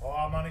 Oh,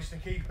 I managed to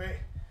keep it.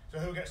 So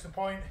who gets the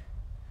point?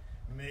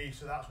 Me.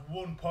 So that's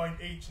 1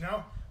 point each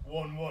now.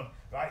 1-1.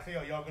 Right,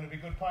 Theo, you're going to be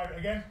good pirate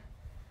again.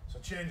 So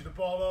change the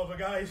ball over,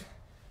 guys.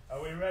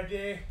 Are we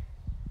ready?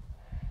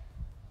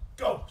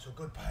 Go. So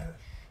good pirate.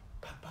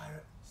 Bad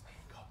pirate. Stay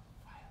and go.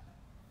 Fire.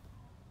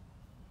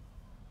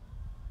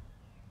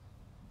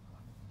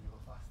 You go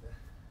faster.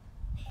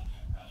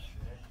 That's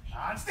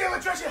it. And steal the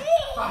treasure.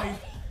 5,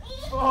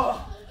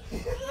 4, 3,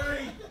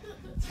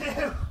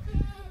 2,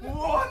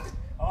 1.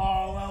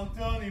 Oh, well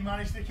done. He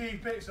managed to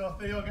keep it. So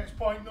Theo gets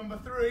point number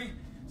 3.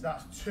 So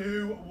that's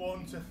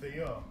 2-1 to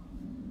Theo.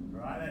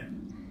 Right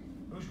then.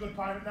 Who's good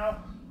pirate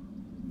now?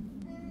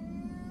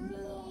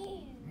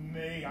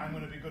 Me. I'm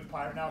going to be good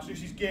pirate now. So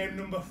this is game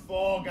number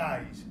 4,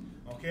 guys.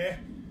 Okay?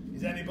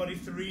 Is anybody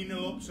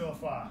 3-0 up so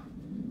far?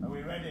 Are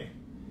we ready?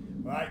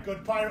 Right,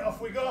 good pirate,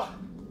 off we go.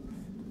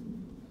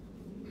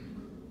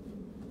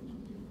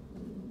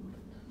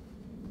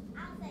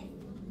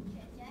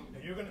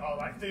 You're going to, all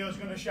right, Theo's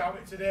going to shout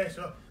it today.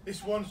 So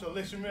this one, so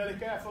listen really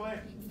carefully.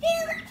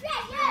 Steal the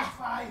treasure!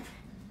 5,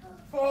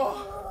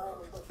 4,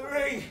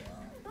 3,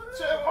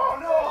 2, oh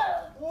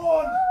no,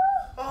 1.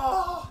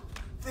 Oh,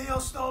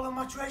 Theo's stolen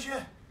my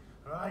treasure.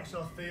 Right,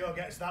 so Theo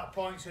gets that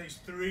point, so it's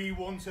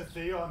 3-1 to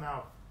Theo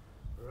now.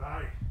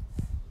 Right,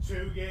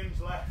 2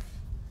 games left.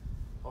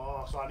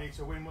 Oh, so I need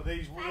to win with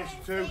these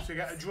 2 to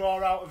get a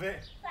draw out of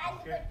it.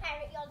 Okay.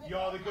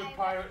 You're the good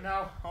pirate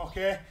now.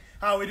 Okay,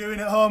 how are we doing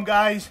at home,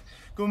 guys?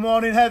 Good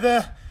morning,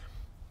 Heather.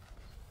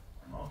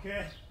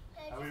 Okay,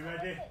 are we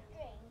ready?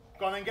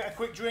 Go on and get a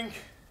quick drink.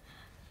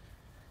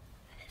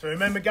 So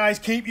remember, guys,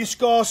 keep your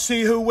scores,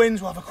 see who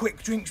wins. We'll have a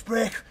quick drinks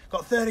break.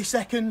 Got 30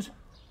 seconds.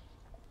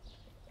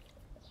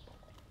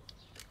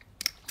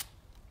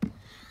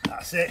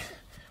 That's it.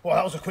 Well,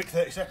 that was a quick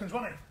 30 seconds,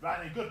 wasn't it?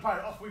 Right, then, good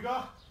pirate, off we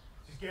go.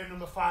 This is game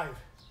number 5.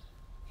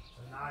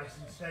 So nice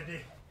and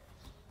steady.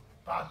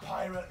 Bad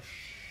pirate,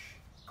 shh.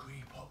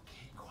 Creep up,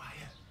 keep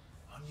quiet.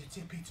 On your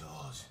tippy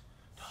toes.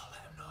 Don't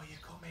let them know you're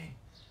coming.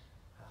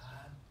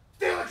 And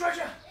steal the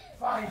treasure.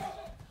 5,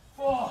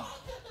 4,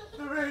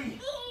 3,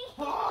 2.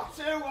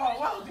 Oh,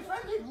 well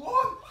defended. 1.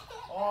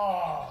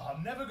 Oh,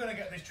 I'm never going to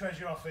get this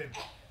treasure off him.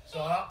 So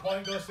that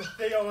point goes to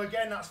Theo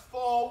again. That's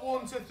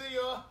 4-1 to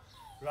Theo.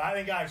 Right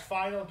then, guys,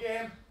 final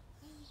game.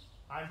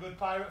 I'm good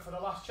pirate for the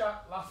last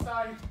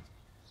time.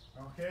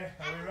 Okay,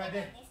 are we ready?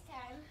 This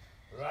time.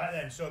 Right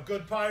then, so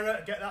good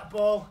pirate, get that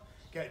ball,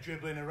 get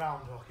dribbling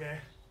around, okay?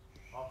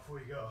 Off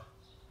we go.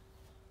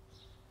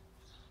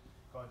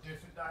 Got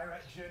different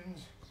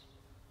directions.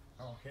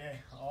 Okay,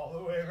 all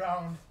the way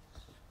around.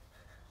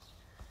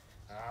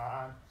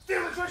 And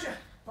steal the treasure!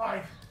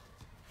 5,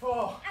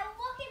 4,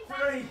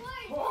 3,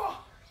 4,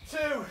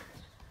 2,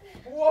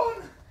 1.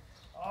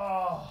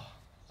 Oh,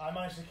 I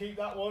managed to keep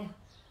that one,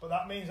 but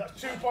that means that's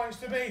 2 points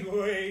to me.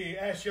 Whee,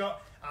 air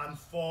shot, and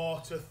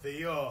 4 to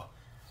Theo.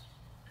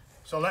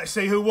 So let's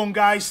see who won,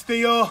 guys.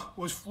 Theo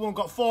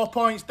got 4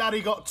 points.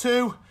 Daddy got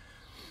 2.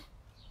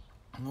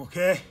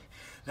 Okay,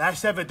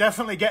 nice Ever,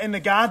 definitely get in the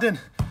garden.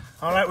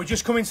 All right, we're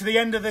just coming to the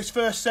end of this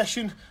first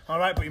session. All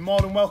right, but you're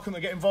more than welcome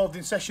to get involved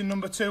in session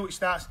number 2, which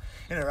starts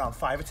in around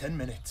 5 or 10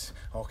 minutes.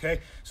 Okay,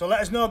 so let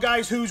us know,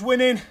 guys, who's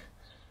winning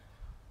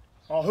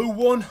or who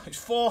won. It's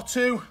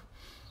 4-2.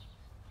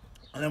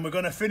 And then we're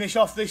going to finish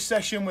off this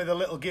session with a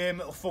little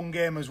fun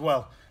game as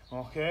well.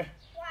 Okay?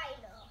 Why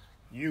not?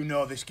 You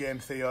know this game,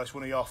 Theo. It's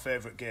one of your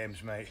favourite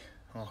games, mate.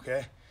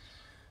 Okay?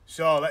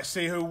 So, let's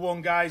see who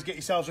won, guys. Get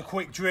yourselves a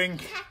quick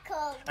drink.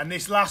 Tackle. And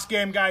this last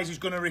game, guys, is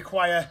going to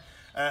require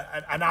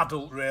an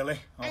adult, really.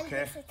 Okay? And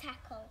it's a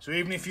tackle. So,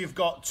 even if you've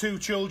got 2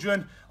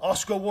 children,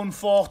 Oscar won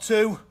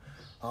 4-2.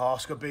 Oh,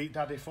 Oscar beat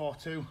Daddy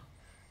 4-2.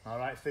 All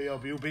right,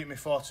 Theo, you beat me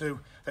 4-2.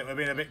 I think we're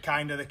being a bit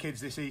kind to the kids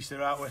this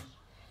Easter, aren't we?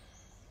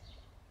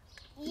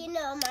 You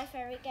know my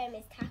favourite game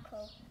is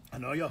tackle. I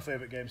know your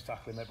favourite game's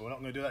tackling, mate, but we're not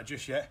going to do that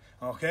just yet.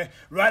 Okay?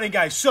 Right then,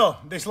 guys. So,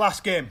 this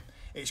last game,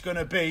 it's going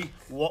to be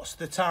What's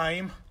the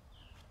Time?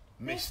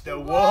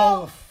 Mr.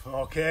 Wolf.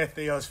 Okay,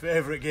 Theo's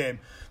favourite game.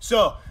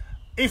 So,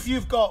 if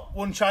you've got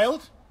 1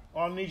 child,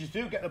 all I need you to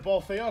do, get the ball,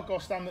 Theo, go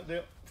stand at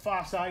the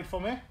far side for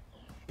me.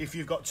 If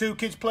you've got 2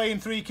 kids playing,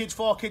 3 kids,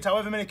 4 kids,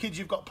 however many kids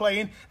you've got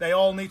playing, they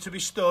all need to be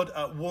stood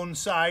at one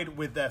side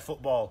with their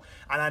football.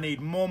 And I need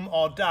mum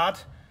or dad,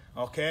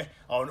 okay,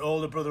 or an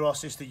older brother or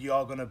sister,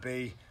 you're going to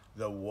be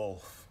the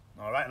wolf.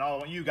 All right, and all I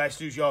want you guys to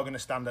do is you're going to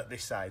stand at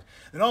this side.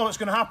 Then all that's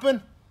going to happen,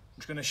 I'm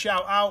just going to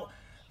shout out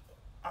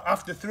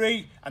after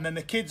 3, and then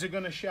the kids are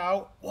going to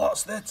shout,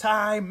 "What's the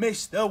time,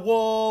 Mr.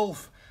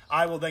 Wolf?"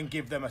 I will then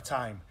give them a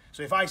time.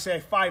 So if I say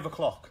 5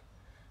 o'clock,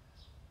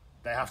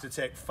 they have to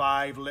take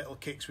 5 little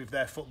kicks with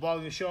their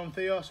football. You show them,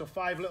 Theo? So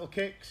 5 little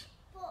kicks.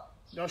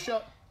 No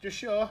shot, just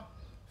show.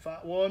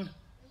 1,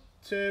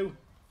 2,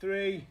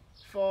 3,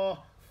 4,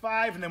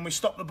 5, and then we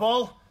stop the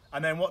ball.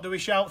 And then what do we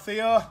shout,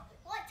 Theo?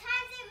 What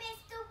time is it,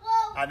 Mr.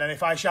 Wolf? And then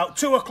if I shout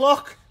 2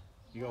 o'clock,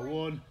 you go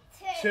 1,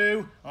 2.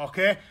 2,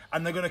 okay?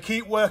 And they're going to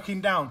keep working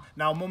down.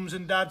 Now, mums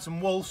and dads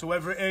and wolves,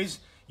 whoever it is,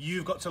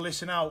 you've got to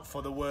listen out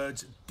for the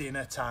words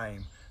dinner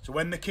time. So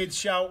when the kids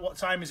shout, what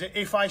time is it?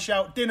 If I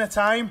shout dinner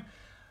time,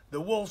 the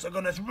wolves are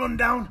going to run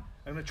down.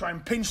 I'm going to try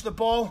and pinch the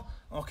ball,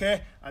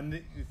 okay? And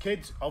the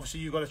kids,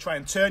 obviously, you've got to try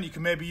and turn. You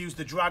can maybe use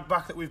the drag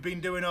back that we've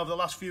been doing over the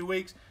last few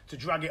weeks to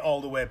drag it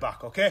all the way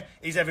back, okay?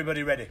 Is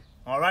everybody ready?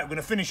 All right, we're going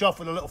to finish off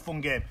with a little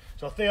fun game.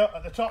 So, Theo,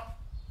 at the top.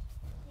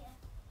 Yeah.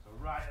 So,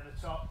 right at the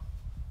top.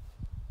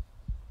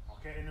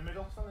 Okay, in the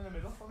middle. Stand in the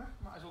middle for me.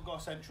 Might as well go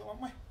central,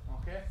 haven't we?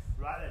 Okay,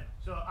 right then.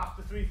 So,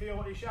 after 3, Theo,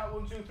 what do you shout?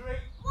 1, 2, 3.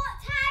 What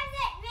time is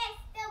it,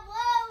 Mr.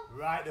 Wolf?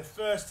 Right, the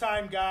first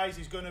time, guys,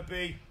 is going to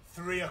be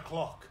 3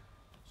 o'clock.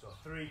 So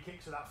 3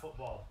 kicks of that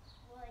football.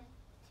 1,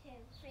 2,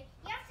 3.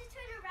 You have to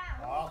turn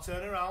around. Oh, I'll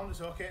turn around.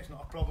 It's okay. It's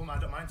not a problem. I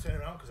don't mind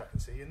turning around because I can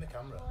see you in the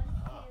camera.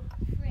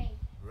 1, 2, 3.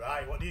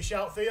 Right, what do you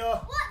shout,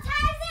 Theo? What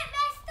time is it,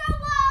 Mr.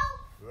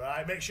 Wolf?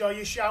 Right, make sure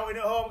you're shouting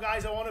at home,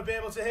 guys. I want to be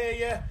able to hear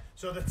you.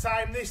 So the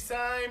time this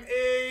time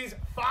is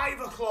 5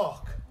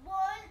 o'clock. 1,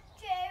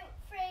 2,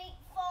 3,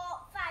 4,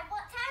 5.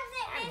 What time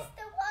is it,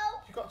 Mr.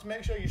 Wolf? You've got to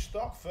make sure you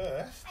stop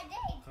first. I did.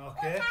 Okay.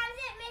 What time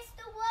is it,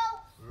 Mr.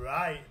 Wolf?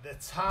 Right, the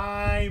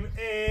time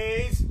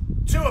is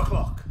 2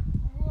 o'clock.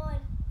 1,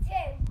 2.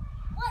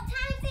 What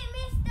time is it,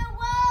 Mr.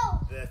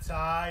 Wolf? The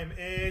time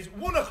is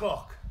 1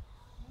 o'clock.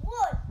 1.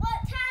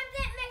 What time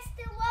is it,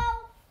 Mr.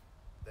 Wolf?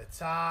 The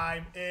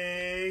time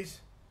is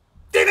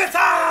dinner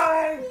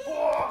time!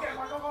 Oh, get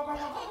back,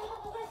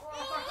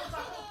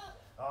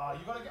 oh,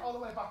 you've got to get all the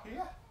way back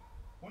here.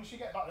 Once you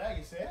get back there,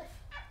 you're safe.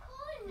 I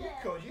couldn't. You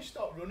could, you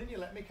stop running, you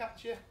let me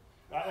catch you.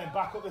 Right then,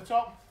 back up the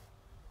top.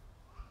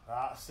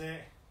 That's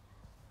it.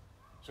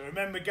 So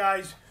remember,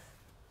 guys,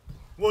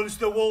 once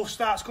the wolf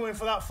starts coming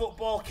for that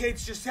football,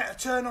 kids, just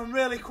turn on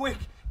really quick.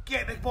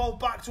 Get the ball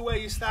back to where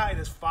you started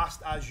as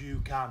fast as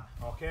you can.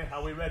 Okay,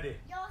 are we ready?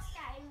 You're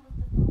starting with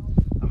the ball.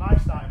 Am I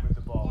starting with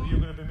the ball? Yeah. Are you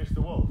going to be Mr.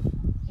 Wolf?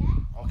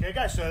 Yeah? Okay,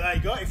 guys, so there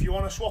you go. If you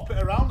want to swap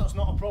it around, that's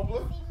not a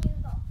problem.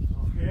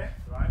 Okay,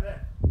 right then.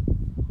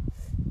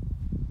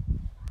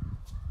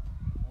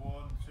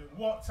 1, 2.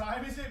 What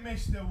time is it,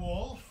 Mr.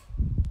 Wolf?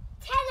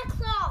 10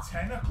 o'clock.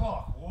 10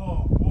 o'clock.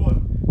 Whoa.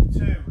 1,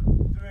 2,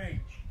 3,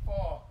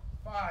 4,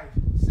 5,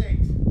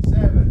 6,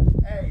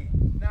 7, 8,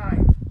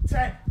 9,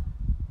 10.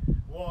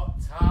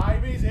 What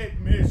time is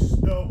it,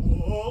 Mr.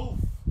 Wolf?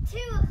 2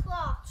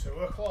 o'clock. 2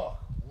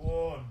 o'clock.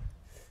 1,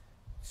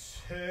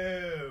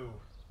 2.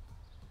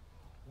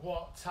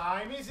 What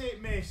time is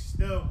it,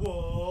 Mr.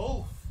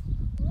 Wolf?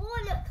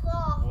 1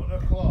 o'clock. 1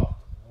 o'clock.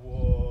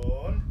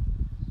 1.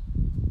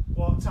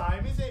 What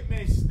time is it,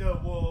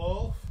 Mr.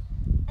 Wolf?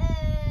 3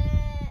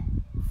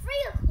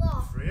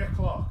 o'clock. 3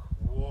 o'clock.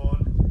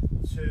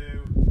 1,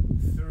 2,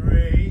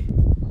 3.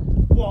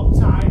 What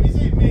time is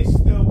it,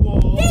 Mr.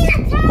 Wolf?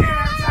 Dinner time!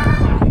 Dinner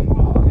time!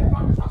 Oh, get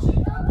back as fast as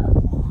you can.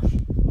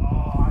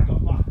 Oh, I got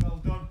back.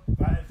 Well done.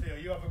 Right then, Theo,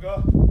 you have a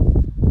go.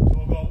 So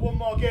we'll go one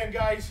more game,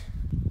 guys.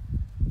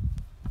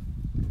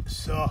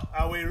 So,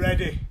 are we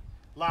ready?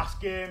 Last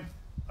game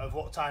of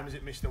what time is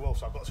it, Mr. Wolf?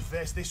 So I've got to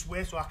face this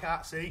way so I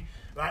can't see.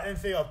 Right then,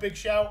 Theo, big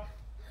shout.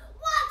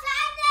 What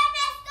time is it,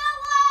 Mr.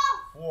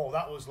 Wolf? Whoa,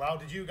 that was loud.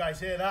 Did you guys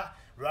hear that?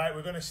 Right,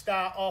 we're going to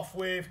start off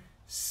with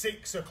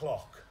 6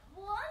 o'clock.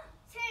 1,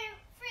 2,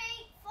 3,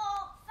 4,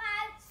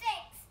 5, 6.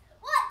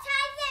 What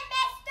time is it,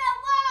 Mr.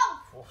 Wolf?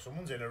 Oh,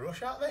 someone's in a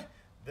rush, aren't they?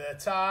 The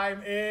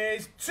time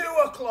is 2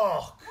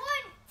 o'clock. 1,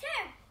 2.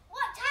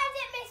 What time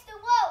is it, Mr.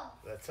 Wolf?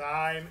 The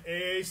time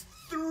is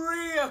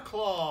 3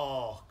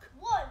 o'clock.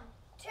 1,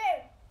 2,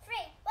 3.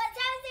 What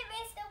time is it,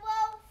 Mr.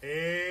 Wolf?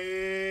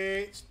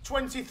 It's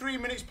 23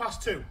 minutes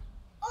past 2.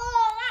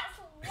 Oh,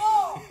 that's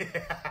wrong.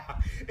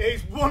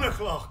 It's 1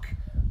 o'clock.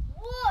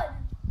 1.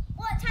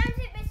 What time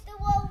is it, Mr.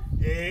 Wolf?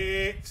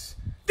 It's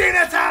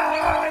dinner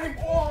time.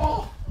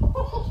 Oh,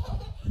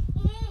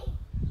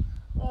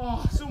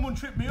 oh, someone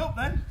tripped me up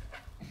then.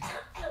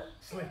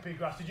 Slippy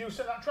grass. Did you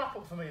set that trap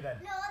up for me then?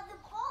 No, the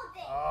ball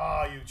did.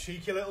 Oh, you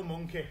cheeky little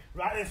monkey.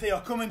 Right then, Theo,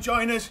 come and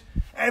join us.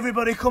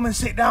 Everybody come and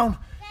sit down.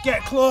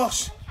 Get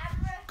close.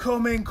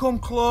 Come in, come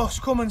close,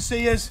 come and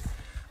see us.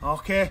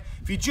 Okay,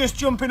 if you're just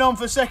jumping on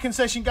for second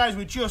session, guys,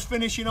 we're just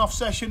finishing off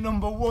session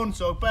number 1,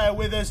 so bear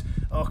with us,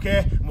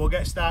 okay, and we'll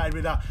get started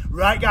with that.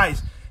 Right,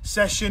 guys,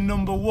 session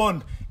number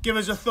 1. Give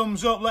us a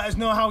thumbs up, let us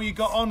know how you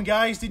got on,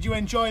 guys. Did you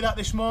enjoy that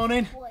this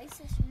morning? What is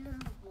session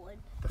number 1?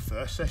 The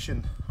first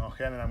session.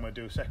 Okay, and then I'm going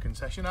to do a second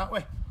session, aren't we?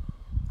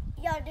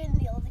 You're doing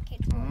the other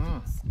kids'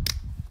 ones.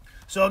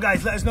 So,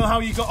 guys, let us know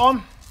how you got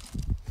on.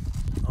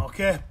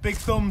 Okay, big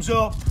thumbs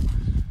up.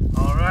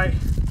 All right.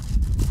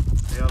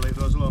 Theo, leave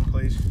those alone,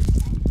 please.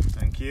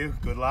 you.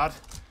 Good lad.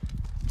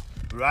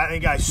 Right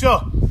then, guys.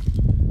 So,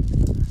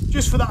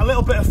 just for that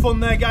little bit of fun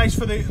there, guys,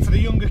 for the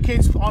younger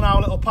kids on our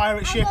little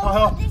pirate ship,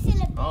 I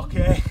hope.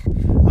 Okay.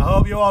 I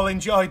hope you all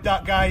enjoyed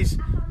that, guys.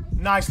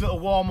 Nice little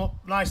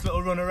warm-up, nice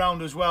little run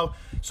around as well.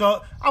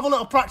 So have a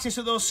little practice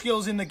of those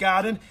skills in the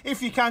garden.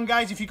 If you can,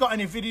 guys, if you've got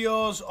any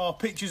videos or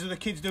pictures of the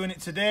kids doing it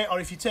today, or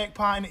if you take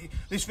part in it,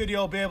 this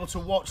video will be able to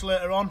watch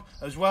later on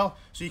as well.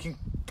 So you can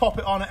pop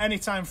it on at any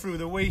time through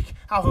the week,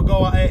 have a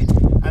go at it,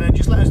 and then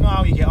just let us know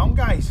how you get on,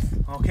 guys.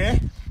 Okay?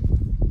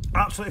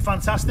 Absolutely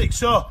fantastic.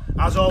 So,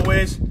 as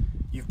always,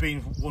 you've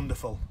been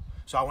wonderful.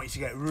 So I want you to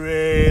get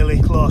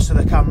really close to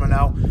the camera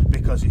now,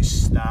 because it's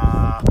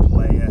star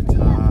player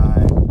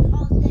time.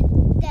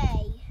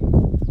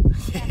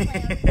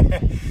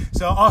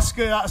 So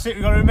Oscar, that's it.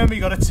 We've got to remember,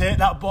 you've got to take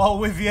that ball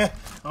with you,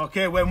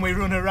 okay, when we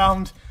run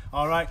around.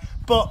 All right,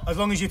 but as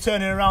long as you're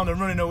turning around and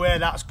running away,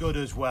 that's good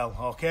as well.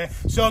 Okay,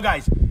 so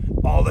guys,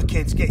 all the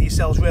kids, get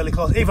yourselves really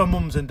close. Even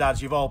mums and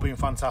dads, you've all been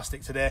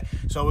fantastic today.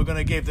 So we're going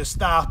to give the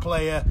star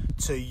player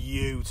to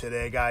you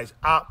today, guys.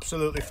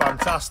 Absolutely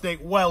fantastic.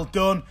 Well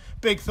done.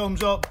 Big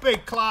thumbs up,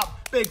 big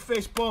clap, big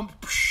fist bump.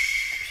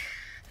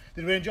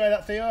 Did we enjoy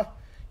that, Theo?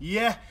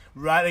 Yeah.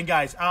 Right then,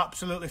 guys,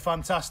 absolutely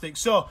fantastic.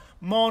 So,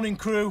 morning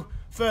crew,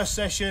 first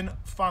session,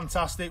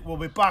 fantastic. We'll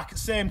be back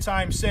same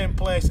time, same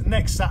place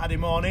next Saturday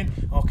morning,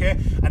 okay?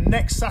 And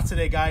next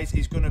Saturday, guys,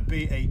 is going to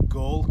be a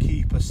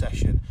goalkeeper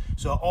session.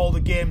 So all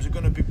the games are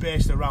going to be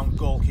based around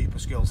goalkeeper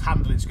skills,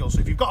 handling skills.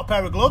 So if you've got a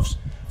pair of gloves,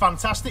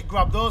 fantastic,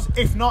 grab those.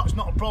 If not, it's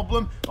not a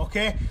problem,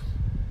 okay?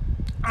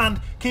 And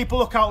keep a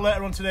lookout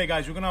later on today,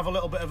 guys. We're going to have a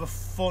little bit of a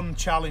fun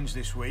challenge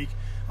this week.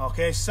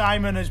 Okay,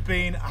 Simon has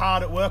been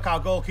hard at work, our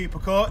goalkeeper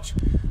coach.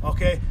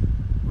 Okay,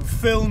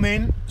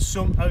 filming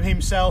some of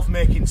himself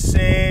making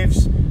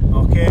saves.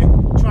 Okay,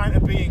 trying to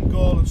be in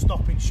goal and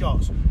stopping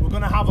shots. We're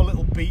going to have a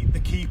little beat the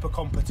keeper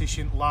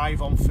competition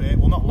live on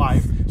well, not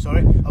live,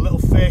 sorry, a little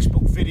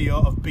Facebook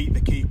video of beat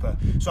the keeper.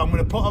 So I'm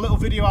going to put a little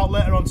video out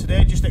later on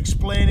today, just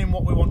explaining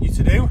what we want you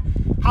to do.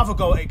 Have a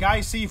go at it,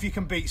 guys. See if you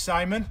can beat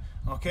Simon.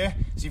 Okay,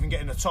 see if you can get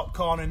in the top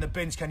corner in the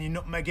bins. Can you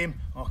nutmeg him?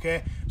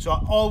 Okay, so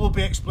all will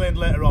be explained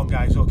later on,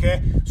 guys.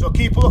 Okay, so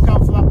keep a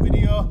lookout for that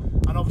video,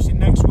 and obviously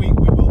next week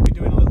we will be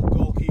doing a little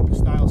goalkeeper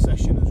style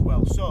session as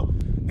well. So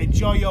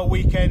enjoy your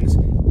weekends,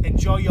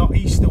 enjoy your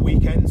Easter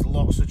weekends.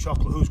 Lots of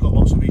chocolate. Who's got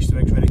lots of Easter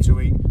eggs ready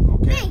to eat?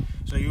 Okay,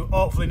 so you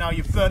hopefully now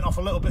you've burnt off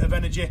a little bit of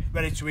energy,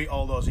 ready to eat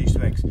all those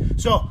Easter eggs.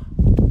 So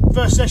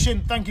first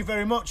session, thank you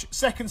very much.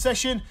 Second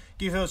session,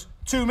 give us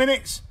 2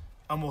 minutes.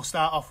 And we'll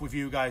start off with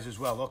you guys as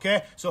well,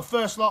 okay? So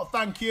first lot,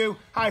 thank you,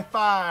 high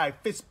five,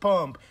 fist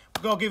pump.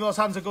 Go give those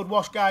hands a good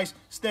wash, guys.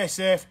 Stay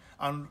safe.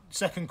 And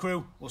second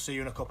crew, we'll see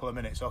you in a couple of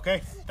minutes,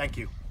 okay? Thank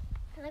you.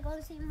 Can I go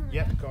and see Mum?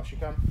 Yeah, of course you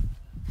can.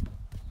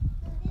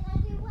 Did I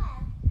do well?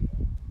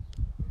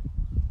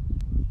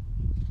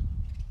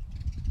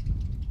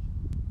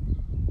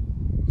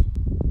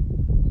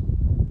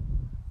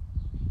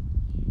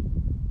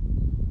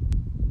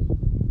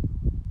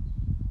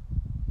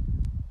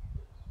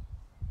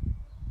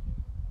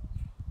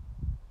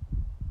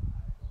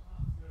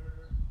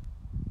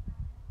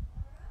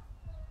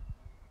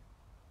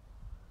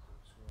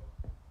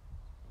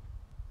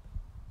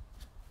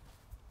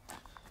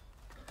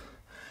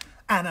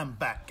 And I'm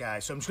back,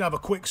 guys. So I'm just going to have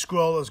a quick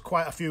scroll. There's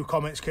quite a few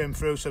comments came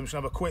through, so I'm just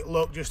going to have a quick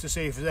look just to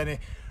see if there's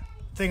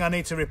anything I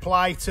need to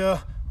reply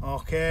to.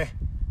 Okay.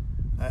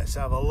 Let's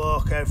have a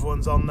look.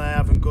 Everyone's on there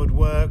having good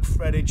work.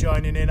 Freddie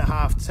joining in at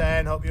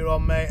 10:30. Hope you're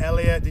on, mate.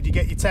 Elliot, did you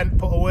get your tent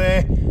put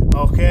away?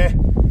 Okay.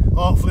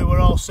 Hopefully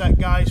we're all set,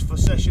 guys, for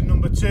session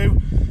number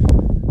 2.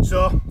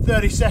 So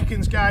 30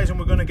 seconds, guys, and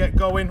we're going to get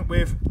going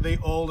with the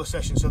older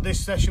session. So this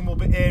session will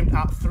be aimed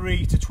at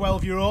 3 to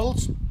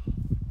 12-year-olds.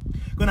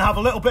 Going to have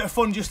a little bit of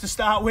fun just to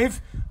start with.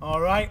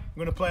 All right, I'm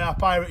going to play our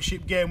pirate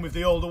ship game with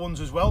the older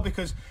ones as well,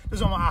 because it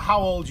doesn't matter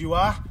how old you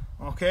are,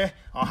 okay,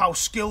 or how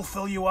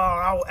skillful you are,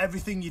 or how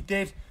everything you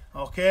did,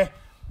 okay,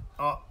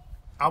 or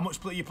how much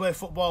you play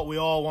football. We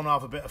all want to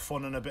have a bit of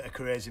fun and a bit of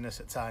craziness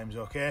at times,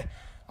 okay.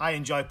 I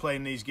enjoy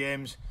playing these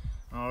games.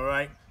 All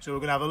right, so we're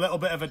going to have a little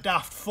bit of a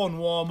daft fun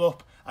warm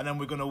up, and then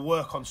we're going to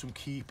work on some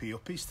keepie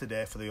uppies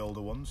today for the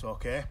older ones,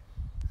 okay.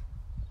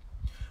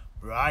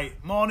 Right,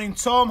 morning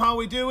Tom, how are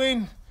we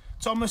doing?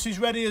 Thomas is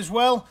ready as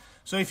well.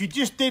 So if you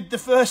just did the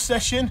first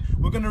session,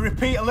 we're going to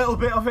repeat a little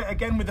bit of it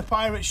again with the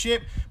pirate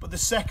ship, but the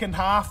second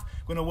half,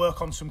 we're going to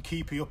work on some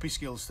keepie uppie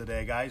skills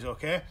today, guys,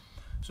 okay?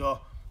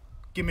 So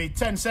give me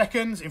 10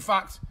 seconds. In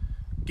fact,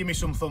 give me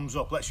some thumbs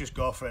up. Let's just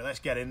go for it. Let's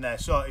get in there.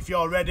 So if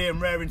you're ready and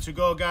raring to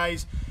go,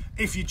 guys,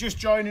 if you're just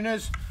joining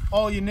us,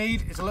 all you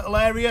need is a little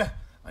area.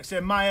 Like I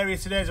said, my area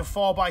today is a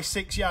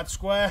 4x6 yard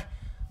square.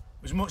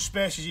 As much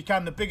space as you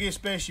can. The bigger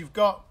space you've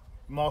got,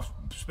 more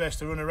space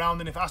to run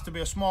around, and if it has to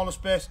be a smaller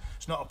space,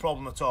 it's not a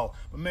problem at all,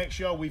 but make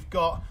sure we've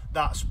got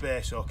that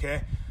space,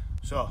 okay?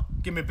 So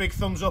give me a big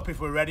thumbs up if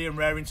we're ready and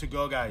raring to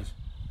go, guys.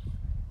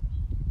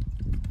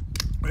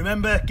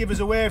 Remember, give us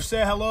a wave,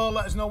 say hello,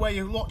 let us know where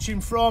you're watching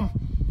from.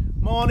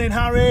 Morning,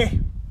 Harry.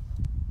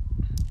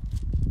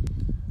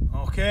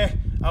 Okay,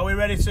 are we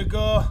ready to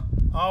go?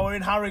 Oh, we're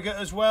in Harrogate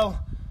as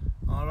well.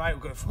 All right,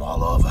 we've got it from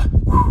all over.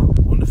 Whew,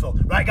 wonderful.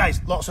 Right, guys,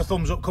 lots of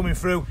thumbs up coming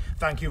through.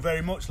 Thank you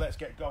very much. Let's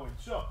get going.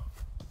 So,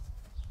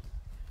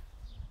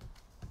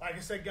 like I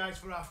said, guys,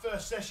 for our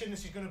first session,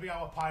 this is going to be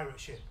our pirate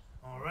ship.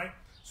 All right.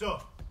 So,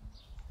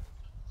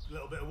 a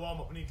little bit of warm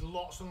up. We need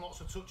lots and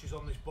lots of touches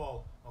on this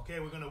ball. Okay,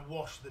 we're going to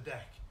wash the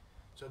deck.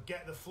 So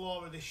get the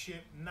floor of this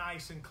ship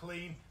nice and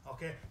clean,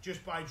 okay,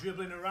 just by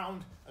dribbling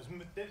around as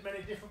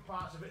many different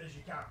parts of it as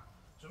you can.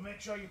 So make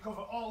sure you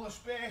cover all the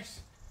space,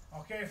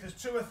 okay. If there's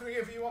 2 or 3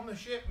 of you on the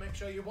ship, make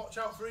sure you watch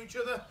out for each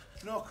other.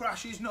 No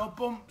crashes, no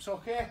bumps,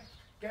 okay.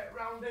 Get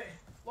around it,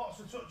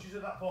 lots of touches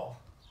of that ball.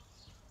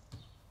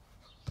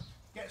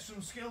 Get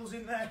some skills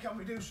in there. Can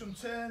we do some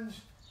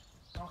turns?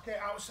 Okay,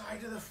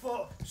 outside of the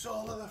foot,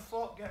 sole of the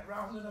foot, get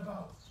round and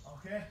about,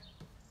 okay.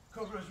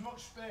 Cover as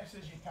much space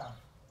as you can.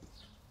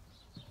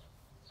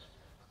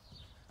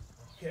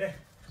 Okay,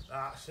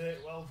 that's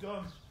it, well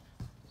done.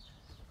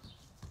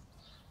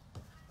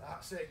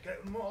 That's it,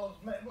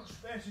 make much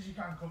space as you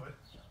can covered.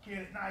 Keep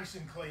it nice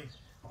and clean,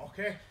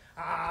 okay?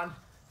 And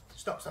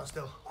stop, stand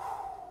still.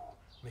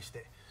 Missed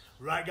it.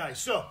 Right, guys,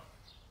 so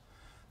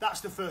that's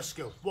the first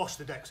skill, wash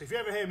the deck. So if you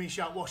ever hear me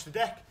shout wash the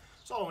deck,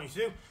 that's all I want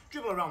you to do.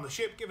 Dribble around the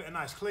ship, give it a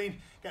nice clean,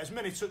 get as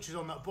many touches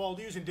on that ball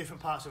using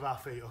different parts of our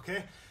feet,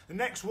 okay? The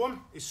next one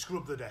is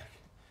scrub the deck.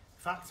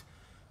 In fact,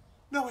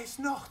 no, it's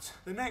not.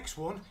 The next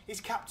one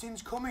is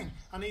captain's coming.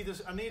 I need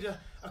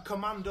a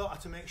commando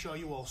to make sure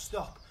you all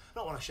stop. I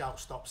don't want to shout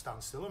stop,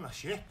 stand still on a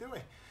ship, do we?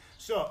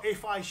 So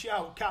if I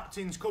shout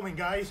captain's coming,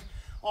 guys,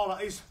 all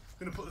that is,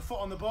 I'm going to put the foot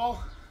on the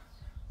ball.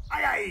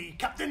 Aye, aye,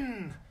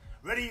 captain,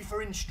 ready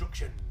for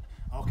instruction.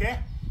 Okay?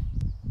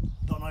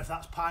 Don't know if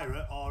that's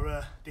pirate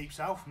or deep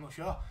south, I'm not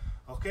sure.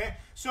 Okay?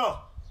 So,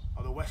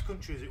 or the West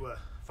Country as it were,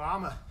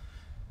 farmer.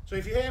 So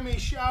if you hear me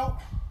shout,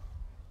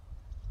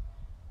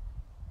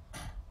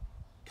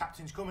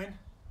 captain's coming,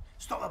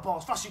 stop that ball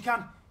as fast as you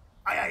can.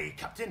 Aye, aye,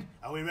 captain.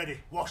 Are we ready?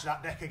 Wash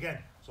that deck again.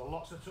 So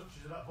lots of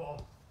touches of that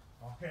ball.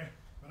 Okay,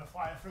 I'm going to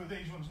fire through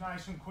these ones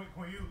nice and quick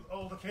with you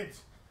older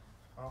kids.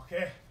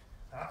 Okay,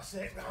 that's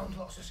it, round,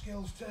 lots of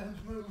skills, turns,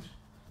 moves.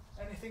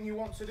 Anything you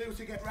want to do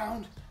to get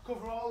round,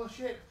 cover all the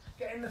ship,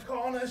 get in the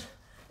corners,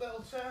 little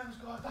turns,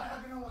 go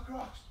diagonal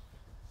across,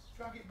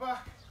 drag it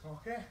back.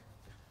 Okay,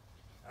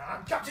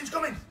 and captain's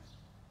coming.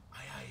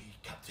 Aye, aye,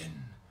 captain.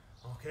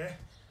 Okay,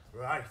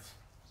 right.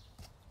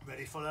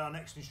 Ready for our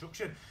next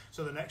instruction.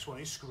 So the next one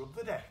is scrub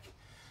the deck.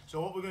 So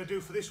what we're going to do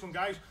for this one,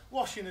 guys,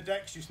 washing the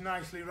decks just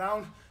nicely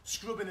round,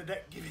 scrubbing the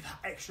deck, give it that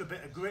extra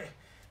bit of grit.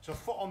 So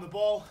foot on the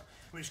ball,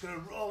 we're just going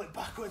to roll it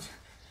backwards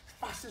as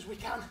fast as we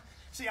can.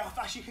 See how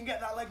fast you can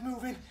get that leg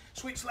moving,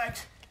 switch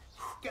legs,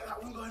 get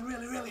that one going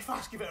really, really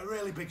fast, give it a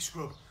really big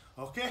scrub,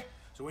 okay?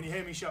 So when you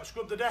hear me shout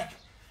scrub the deck,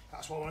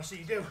 that's what I want to see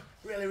you do,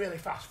 really, really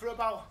fast, for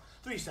about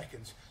 3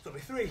 seconds. So it'll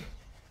be 3,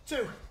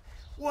 2,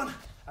 1,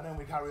 and then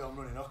we carry on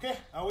running, okay?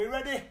 Are we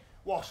ready?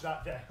 Wash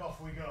that deck, off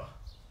we go.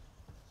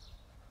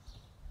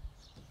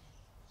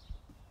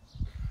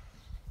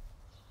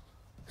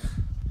 So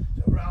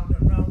round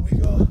and round we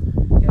go,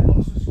 get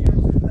lots of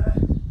skills in there,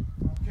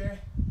 okay?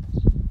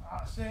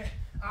 That's it,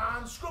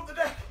 and scrub the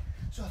deck.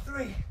 So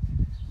 3,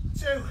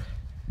 2,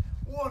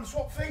 1,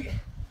 swap feet,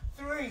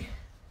 3,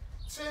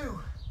 2,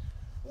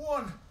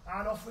 1,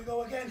 and off we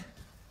go again.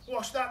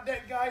 Wash that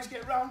deck, guys,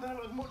 get round and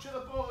as much of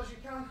the ball as you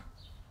can.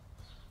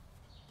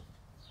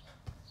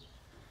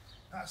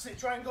 That's it,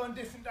 try and go in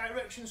different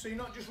directions so you're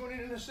not just running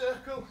in a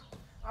circle.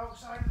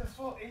 Outside of the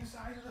foot,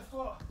 inside of the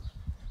foot.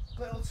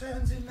 Little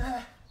turns in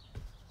there.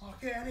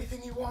 Okay,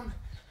 anything you want.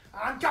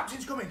 And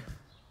captain's coming.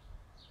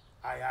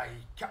 Aye, aye,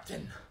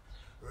 captain.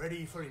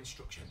 Ready for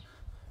instruction.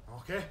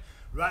 Okay,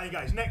 right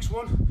guys, next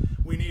one,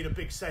 we need a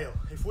big sail.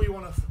 If we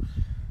want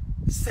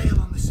to sail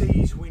on the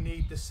seas, we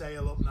need the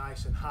sail up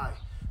nice and high.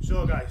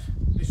 So guys,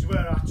 this is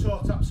where our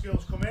toe tap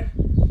skills come in.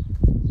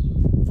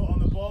 Foot on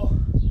the ball,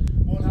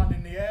 one hand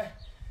in the air.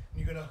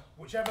 You're going to,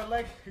 whichever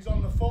leg is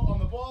on the foot on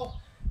the ball,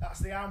 that's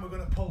the arm we're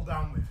going to pull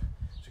down with.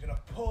 So you're going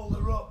to pull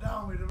the rope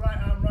down with the right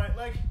arm, right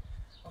leg.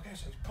 Okay,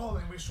 so it's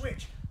pulling, we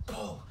switch,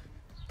 pull,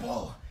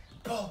 pull,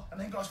 pull,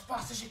 and then go as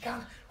fast as you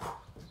can.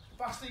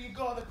 Faster you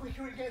go, the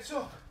quicker it gets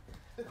up,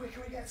 the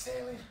quicker it gets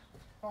sailing.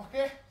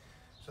 Okay,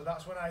 so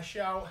that's when I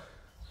shout,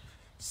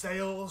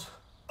 sails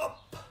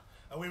up.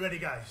 Are we ready,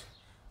 guys?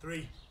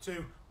 3,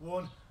 2,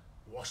 1,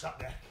 wash that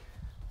deck.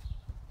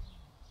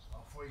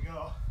 Off we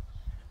go,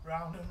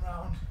 round and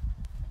round.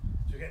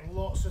 So we're getting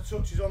lots of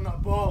touches on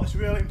that ball. It's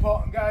really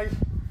important, guys.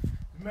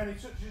 As many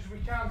touches as we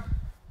can.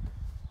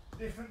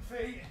 Different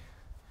feet,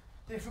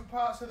 different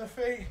parts of the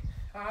feet,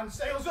 and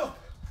sails up.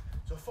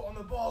 So foot on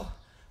the ball,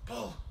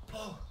 pull,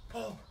 pull,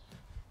 pull.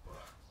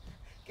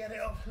 Get it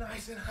up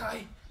nice and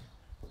high.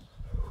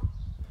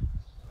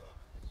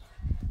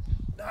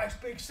 Nice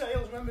big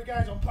sails. Remember,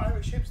 guys, on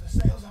pirate ships, the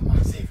sails are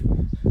massive.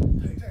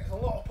 It takes a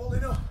lot of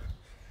pulling up.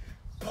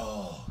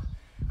 Pull,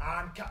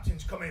 and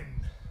captain's coming.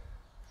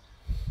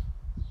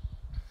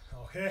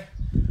 Okay,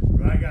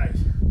 right guys,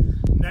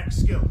 next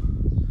skill,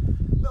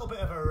 a little bit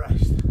of a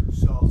rest,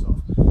 sort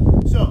of.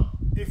 So,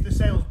 if the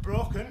sail's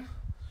broken,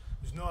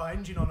 There's no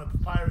engine on a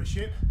pirate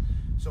ship,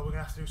 so we're going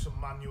to have to do some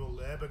manual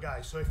labour,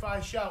 guys. So if I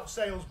shout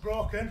sails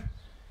broken,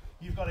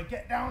 you've got to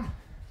get down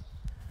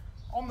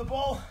on the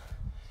ball,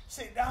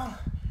 sit down,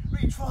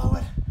 reach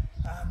forward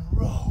and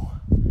row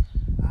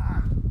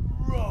and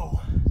row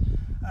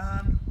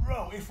and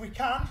row if we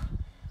can.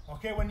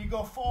 Okay, when you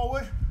go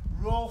forward,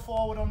 roll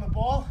forward on the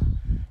ball,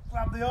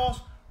 grab the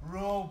oars,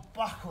 roll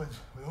backwards,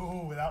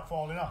 ooh, without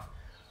falling off.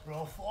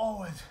 Roll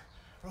forward,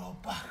 roll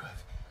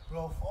backwards,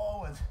 roll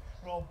forward,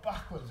 roll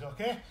backwards,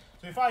 okay?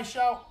 So if I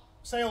shout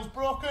sails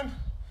broken,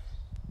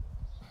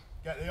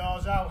 get the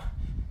oars out,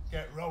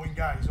 get rowing,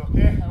 guys,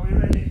 okay? Are we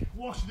ready?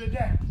 Wash the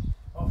deck,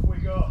 off we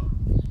go.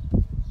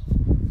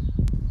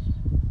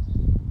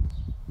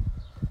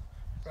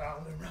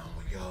 Round and round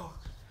we go.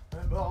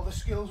 Remember all the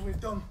skills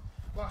we've done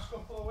last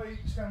couple of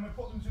weeks, and we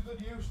put them to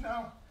good use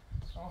now,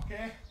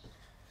 okay?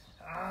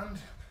 And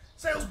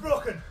sails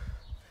broken,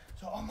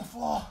 so on the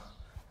floor,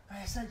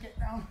 I said get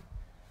down.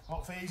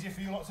 Hopefully easier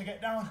for you lot to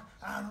get down,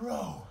 and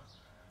row,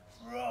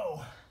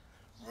 row,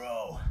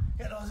 row,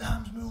 get those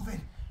arms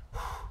moving.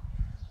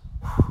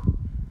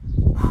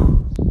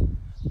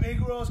 Big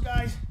rows,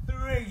 guys.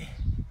 3,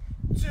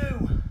 2,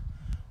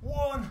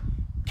 1,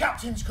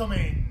 captain's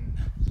coming.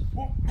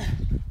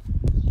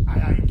 Aye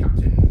aye,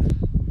 captain.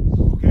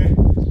 Okay,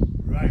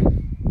 right,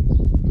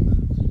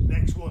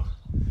 next one,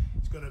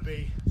 it's going to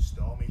be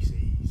stormy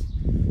seas.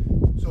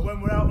 So when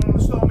we're out on the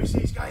stormy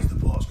seas, guys, the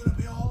boat's going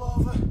to be all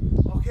over,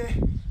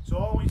 okay? So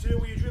all we do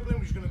when you're dribbling,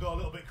 we're just going to go a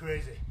little bit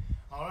crazy.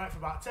 Alright, for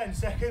about 10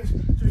 seconds, so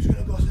we're just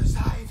going to go to the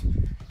side,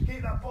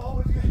 keep that ball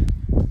with you,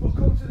 but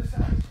come to the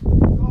side,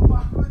 go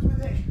backwards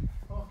with it,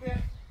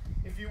 okay?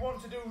 If you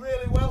want to do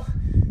really well,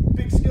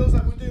 big skills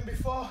like we were doing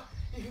before,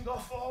 you can go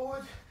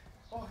forward,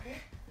 okay?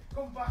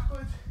 Come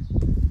backwards,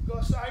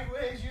 go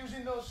sideways,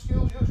 using those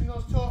skills, using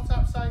those toe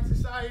taps side to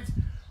side,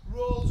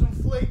 rolls and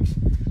flicks.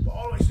 But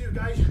all I do,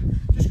 guys,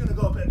 just going to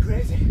go a bit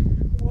crazy.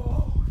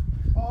 Whoa,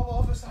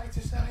 all over side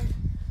to side,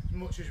 as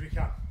much as we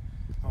can.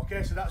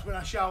 Okay, so that's when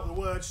I shout the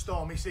word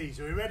stormy seas.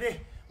 Are we ready?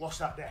 Wash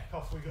that deck,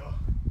 off we go.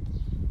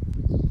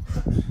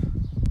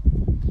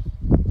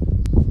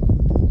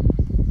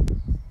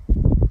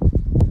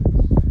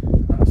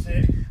 That's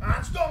it.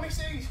 And stormy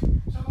seas.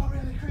 So go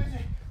really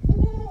crazy.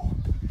 Whoa.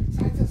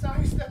 Side to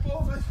side, step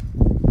overs,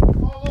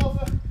 all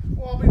over.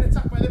 Whoa, being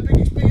attacked by the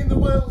biggest bee in the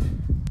world.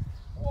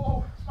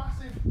 Whoa,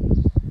 massive.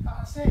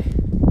 That's it.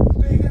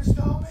 Big and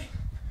stormy.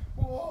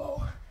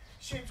 Whoa,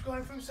 ships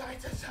going from side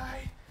to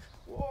side.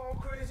 Whoa,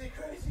 crazy,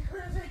 crazy,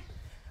 crazy.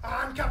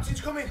 And captain's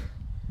coming.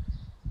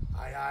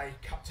 Aye, aye,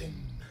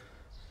 captain.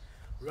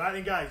 Right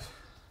then, guys.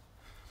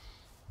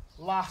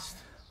 Last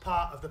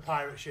part of the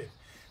pirate ship.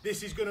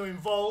 This is going to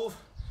involve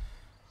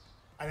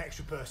an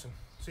extra person.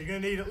 So you're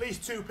going to need at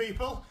least 2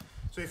 people.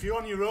 So if you're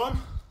on your own,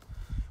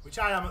 which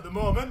I am at the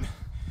moment,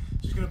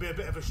 it's going to be a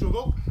bit of a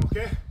struggle,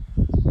 okay?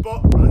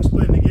 But I'll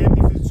explain the game.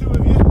 If there's 2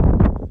 of you,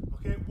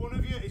 okay, one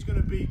of you is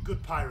going to be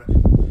good pirate,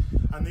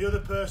 and the other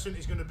person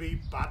is going to be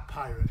bad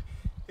pirate.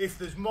 If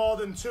there's more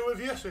than 2 of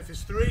you, so if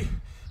there's 3,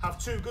 have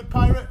 2 good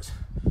pirates,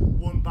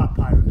 1 bad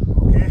pirate,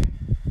 okay?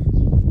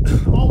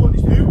 All I want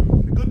you to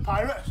do, the good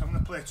pirate, so I'm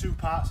going to play 2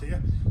 parts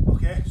here,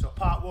 okay? So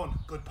part 1,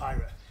 good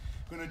pirate.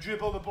 I'm going to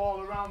dribble the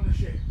ball around the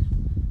ship,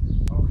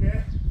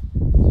 okay?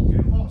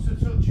 Get lots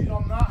of touches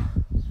on that,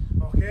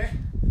 okay?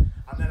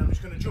 And then I'm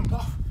just going to jump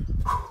off,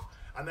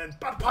 and then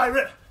bad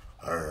pirate,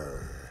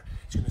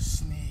 it's going to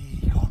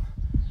sneak on,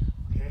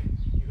 okay?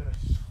 You're going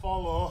to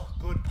follow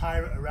good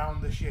pirate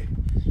around the ship,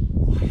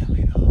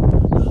 quietly though,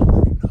 don't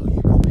let him know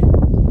you're coming.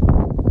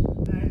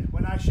 And then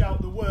when I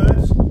shout the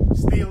words,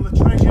 steal the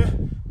treasure,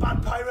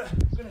 bad pirate,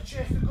 going to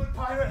chase the good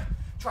pirate,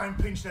 try and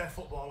pinch their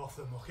football off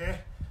them, okay?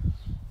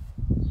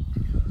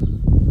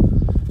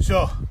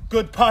 So,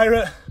 good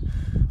pirate,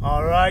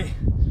 alright.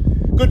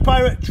 Good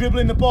pirate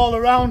dribbling the ball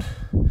around.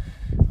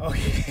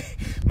 Okay,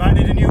 might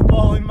need a new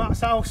ball in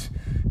Matt's house.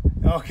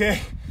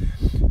 Okay,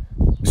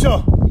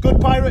 so good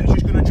pirate is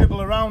just going to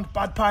dribble around.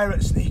 Bad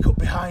pirate sneak up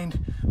behind.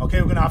 Okay,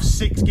 we're going to have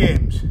 6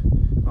 games.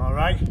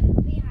 Alright.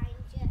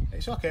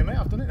 It's okay, mate,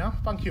 I've done it now.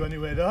 Thank you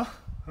anyway, though.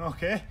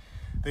 Okay,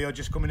 Theo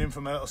just coming in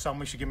from a little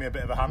sandwich to give me a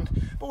bit of a hand.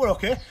 But we're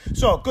okay.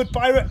 So, good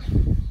pirate,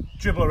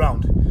 dribble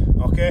around.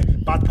 Okay,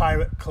 bad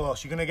pirate,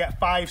 close. You're going to get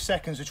 5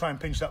 seconds to try and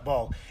pinch that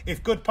ball.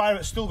 If good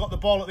pirate still got the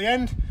ball at the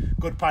end,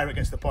 good pirate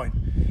gets the point.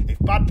 If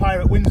bad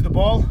pirate wins the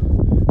ball,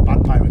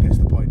 bad pirate gets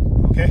the point.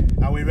 Okay,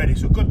 are we ready?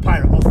 So good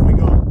pirate, off we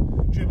go.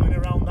 Dribbling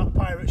around that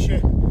pirate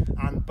ship,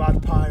 and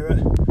bad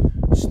pirate,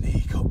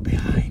 sneak up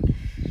behind.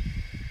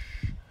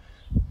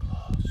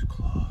 Close,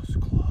 close,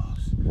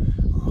 close.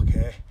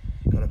 Okay,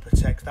 got to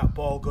protect that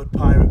ball, good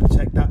pirate,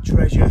 protect that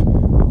treasure.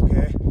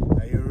 Okay,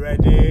 are you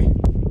ready?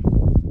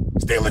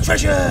 Steal the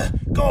treasure!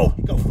 Go!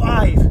 You got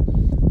 5,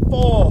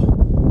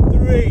 4,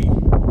 3,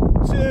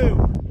 2,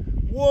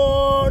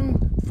 1.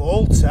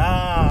 Full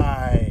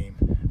time.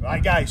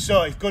 Right, guys,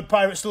 so if good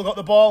pirate still got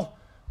the ball,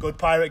 good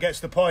pirate gets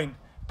the point.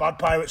 Bad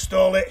pirate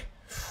stole it.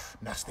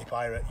 Nasty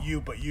pirate.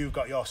 But you've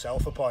got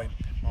yourself a point.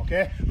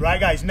 Okay? Right,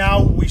 guys,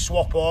 now we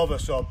swap over.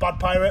 So bad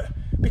pirate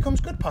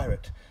becomes good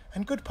pirate.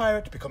 and good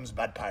pirate becomes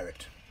bad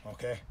pirate.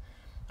 Okay,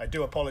 I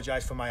do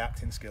apologise for my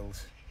acting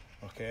skills.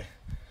 Okay,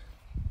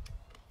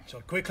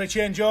 so quickly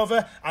change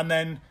over, and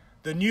then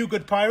the new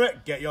good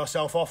pirate, get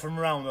yourself off and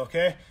round.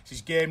 Okay, this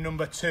is game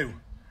number 2.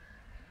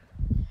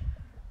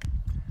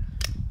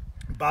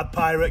 Bad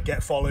pirate,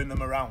 get following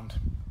them around.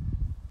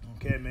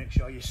 Okay, make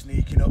sure you're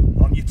sneaking up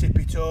on your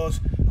tippy toes.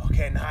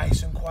 Okay,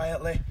 nice and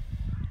quietly.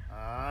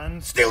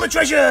 And steal the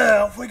treasure!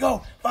 Off we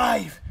go.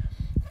 5,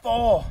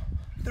 4,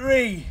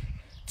 3,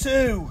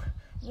 2,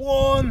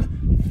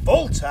 1.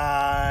 Full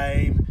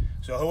time.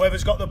 So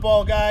whoever's got the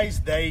ball,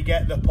 guys, they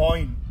get the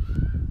point.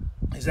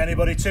 Is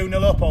anybody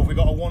 2-0 up, or have we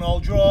got a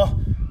 1-all draw?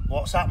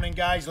 What's happening,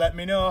 guys? Let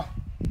me know.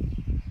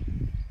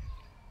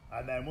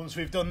 And then once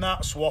we've done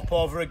that, swap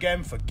over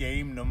again for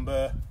game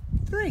number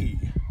 3.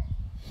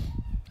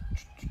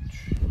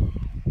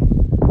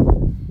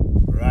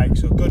 Right,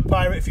 so good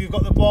pirate, if you've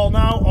got the ball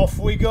now, off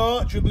we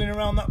go, dribbling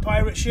around that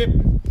pirate ship.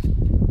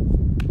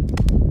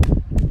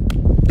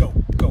 Go,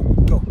 go,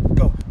 go,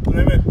 go.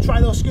 Remember, try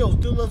those skills,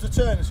 do loads of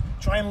turns.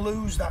 Try and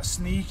lose that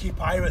sneaky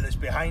pirate that's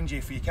behind you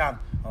if you can,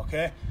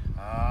 okay?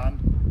 And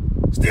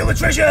steal the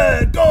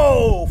treasure,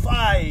 go!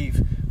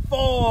 5,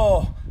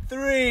 4,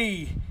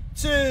 3,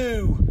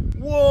 2,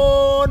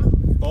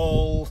 1.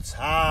 Full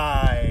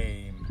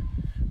time.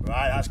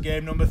 Right, that's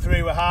game number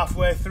 3, we're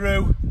halfway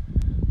through.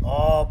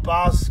 Oh,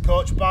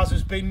 Coach Baz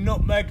has been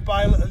nutmegged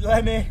by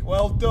Lenny.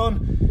 Well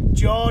done.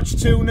 George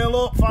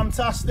 2-0 up.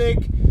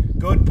 Fantastic.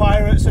 Good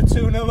Pirates are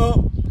 2-0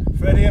 up.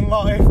 Freddie and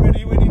Lottie.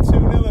 Freddie winning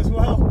 2-0 as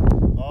well.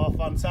 Oh,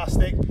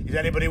 fantastic. Is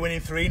anybody winning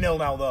 3-0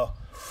 now, though?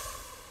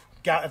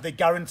 Have they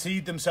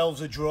guaranteed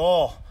themselves a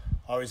draw?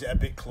 Or is it a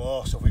bit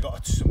close? Have we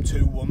got some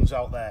 2-1s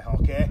out there?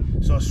 Okay.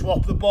 So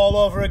swap the ball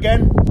over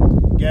again.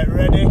 Get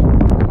ready.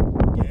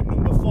 Game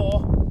number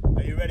 4.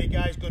 Are you ready,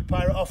 guys? Good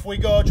pirate, off we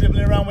go,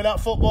 dribbling around with that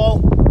football.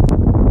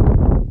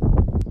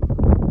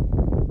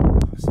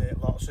 That's it,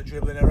 lots of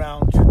dribbling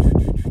around.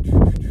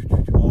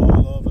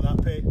 All over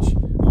that pitch.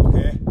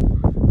 Okay.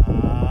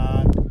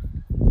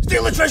 And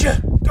steal the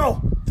treasure!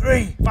 Go!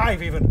 3,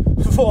 5 even.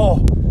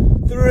 4,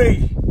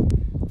 3,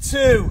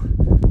 2,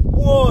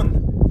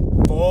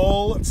 1.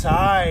 Full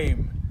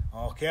time.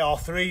 Okay, or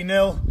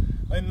 3-0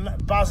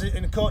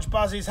 in Coach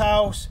Baz's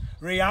house.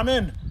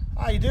 Rhiannon,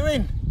 how you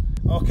doing?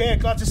 Okay,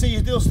 glad to see you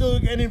still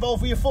getting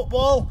involved with your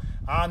football.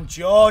 And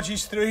George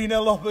is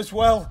 3-0 up as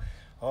well.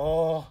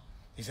 Oh,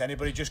 is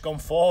anybody just gone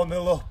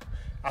 4-0 up?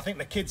 I think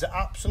the kids are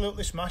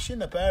absolutely smashing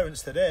the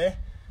parents today.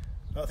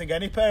 I don't think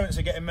any parents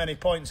are getting many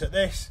points at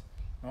this.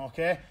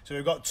 Okay, so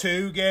we've got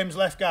 2 games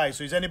left, guys.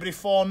 So is anybody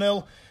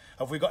 4-0?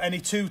 Have we got any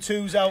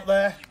 2-2s out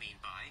there?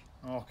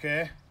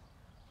 Okay.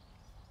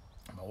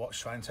 My watch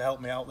trying to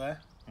help me out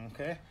there.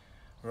 Okay,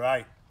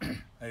 right.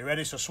 Are you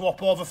ready? So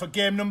swap over for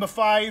game number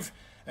 5.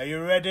 Are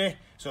you ready?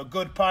 So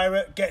good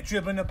pirate, get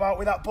dribbling about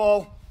with that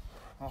ball.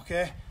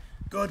 Okay.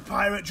 Good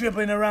pirate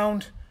dribbling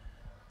around.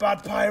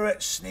 Bad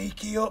pirate,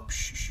 sneaky up.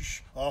 Shh, shh,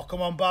 shh. Oh, come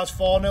on, Baz.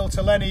 4-0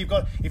 to Lenny.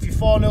 If you're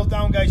 4-0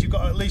 down, guys, you've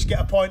got to at least get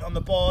a point on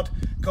the board.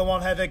 Come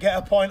on, Heather, get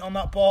a point on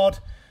that board.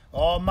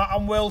 Oh, Matt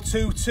and Will,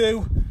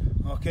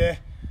 2-2. Okay.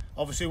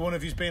 Obviously, one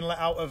of you's been let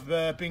out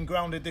of being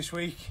grounded this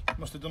week.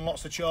 Must have done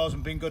lots of chores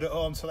and been good at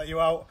home to let you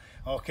out.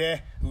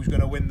 Okay. Who's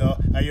going to win, though?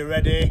 Are you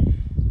ready?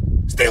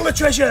 Steal the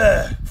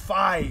treasure!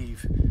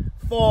 5,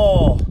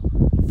 4,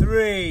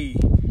 3,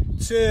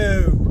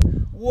 2,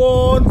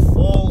 1.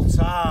 Full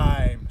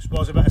time.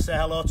 Suppose I better say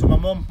hello to my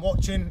mum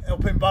watching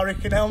up in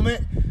Barrick and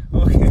Helmet.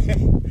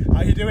 Okay.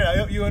 How you doing? I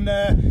hope you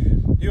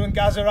and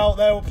Gaz are out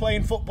there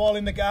playing football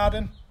in the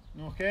garden.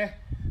 Okay.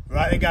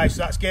 Right then, guys.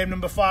 So that's game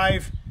number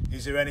 5.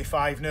 Is there any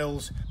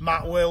 5-0s?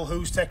 Matt Will,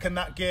 who's taken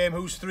that game?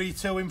 Who's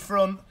 3-2 in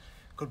front?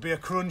 Could be a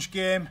crunch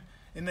game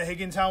in the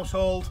Higgins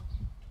household.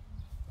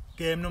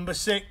 Game number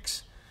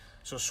 6.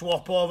 So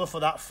swap over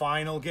for that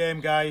final game,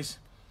 guys.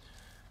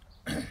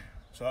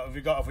 So have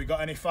we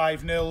got any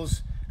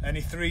 5-0s?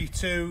 Any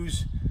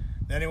 3-2s?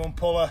 Anyone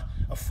pull a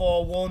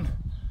 4-1?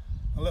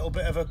 A little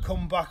bit of a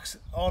comeback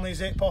on,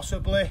 is it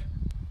possibly?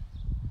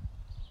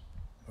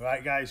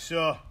 Right, guys,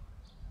 so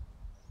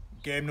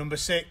game number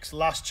 6,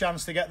 last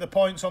chance to get the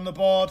points on the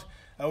board.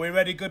 Are we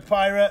ready, good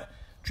pirate?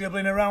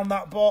 Dribbling around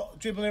that bot,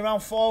 dribbling around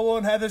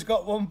 4-1. Heather's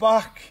got one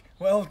back.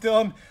 Well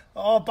done.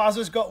 Oh, Baz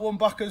has got one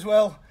back as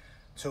well.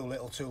 Too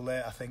little, too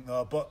late, I think,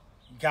 though. But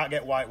you can't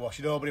get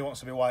whitewashed. Nobody wants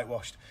to be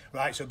whitewashed.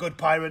 Right, so good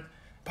pirate.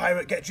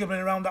 Pirate, get dribbling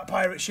around that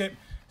pirate ship.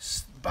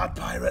 Bad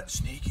pirate,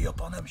 sneaky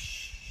up on him.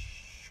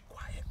 Shh,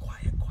 quiet,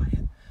 quiet,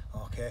 quiet.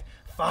 Okay,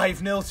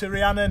 5-0 to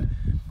Rhiannon.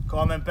 Come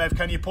on then, Bev,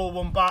 can you pull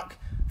one back?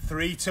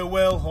 3 to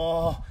Will.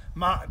 Oh,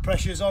 Matt,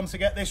 pressure's on to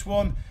get this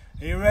one.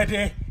 Are you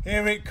ready?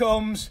 Here it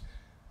comes.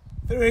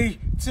 3,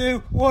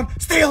 2, 1.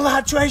 Steal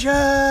that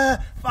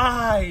treasure!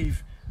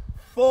 5,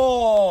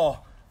 4,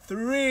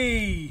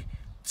 3,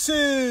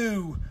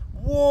 2,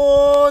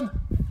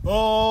 1.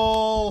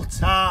 Full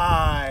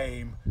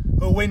time.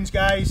 Who wins,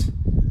 guys?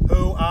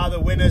 Who are the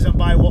winners and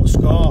by what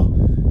score?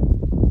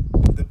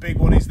 The big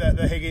one is that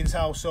the Higgins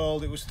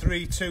household. It was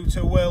 3-2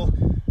 to Will.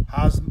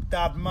 Has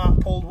Dad Matt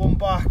pulled one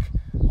back?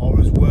 Or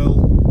has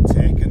Will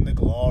taken the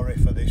glory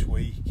for this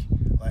week.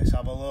 Let's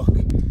have a look.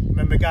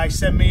 Remember guys,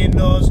 send me in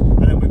those,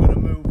 and then we're going to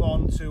move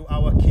on to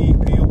our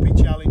keepie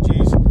uppie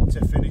challenges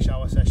to finish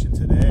our session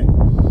today.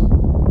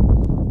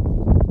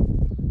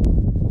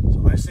 So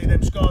let's see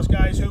them scores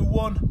guys. Who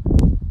won?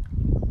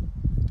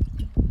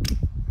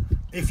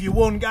 If you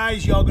won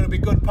guys, you're going to be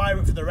good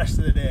pirate for the rest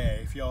of the day.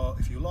 If you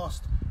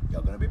lost,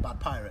 you're going to be bad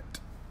pirate.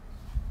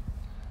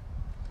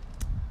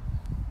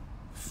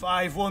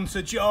 5-1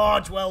 to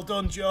George. Well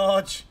done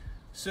George.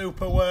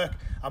 Super work.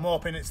 I'm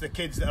hoping it's the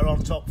kids that are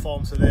on top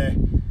form today.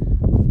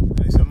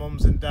 And it's the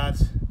mums and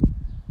dads.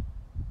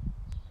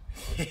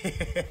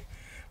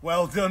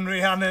 Well done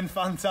Rhiannon,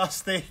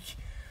 fantastic.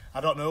 I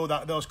don't know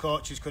who those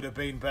coaches could have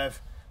been,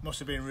 Bev. Must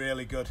have been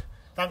really good.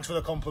 Thanks for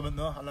the compliment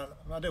though, and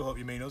I do hope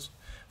you mean us.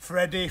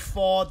 Freddie,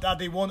 4,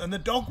 Daddy 1, and the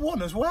dog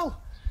won as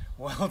well.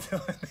 Well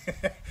done.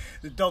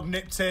 The dog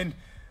nipped in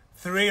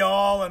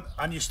 3-all,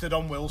 and you stood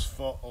on Will's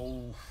foot.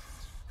 Oh,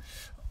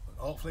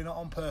 hopefully not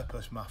on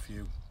purpose,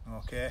 Matthew.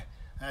 Okay,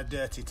 they're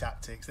dirty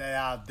tactics. They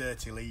are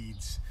dirty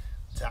Leeds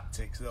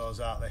tactics, those,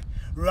 aren't they?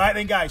 Right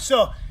then, guys.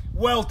 So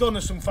well done.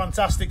 There's some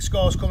fantastic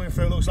scores coming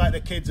through. Looks like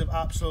the kids have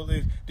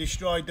absolutely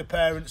destroyed the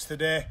parents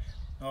today.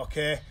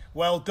 Okay,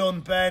 well done,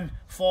 Ben.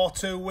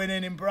 4-2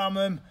 winning in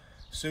Bramham.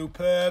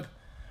 Superb.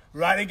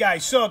 Right then,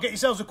 guys. So get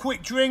yourselves a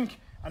quick drink,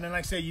 and then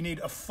like I say, you need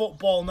a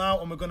football now,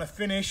 and we're going to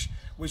finish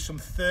with some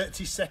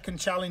 30-second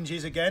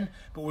challenges again,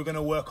 but we're going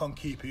to work on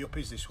keepie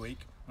uppies this week.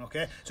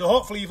 Okay, so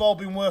hopefully you've all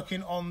been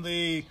working on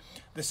the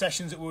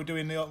sessions that we were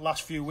doing the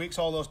last few weeks,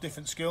 all those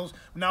different skills.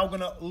 We're now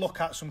going to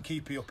look at some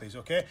keepie uppies,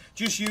 okay?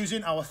 Just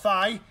using our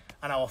thigh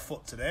and our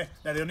foot today.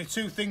 They're the only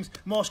two things,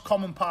 most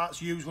common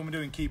parts used when we're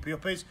doing keepie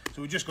uppies,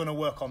 so we're just going to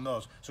work on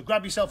those. So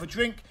grab yourself a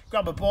drink,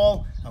 grab a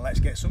ball, and let's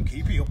get some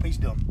keepie uppies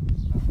done,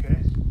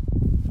 okay?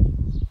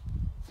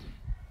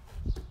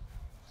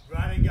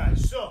 Right then,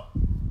 guys, so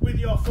with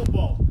your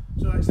football,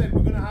 so like I said,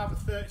 we're going to have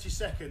 30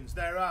 seconds.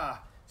 There are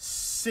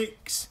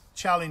 6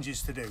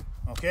 challenges to do,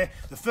 okay?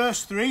 The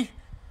first 3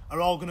 are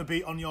all going to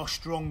be on your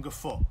stronger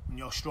foot and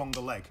your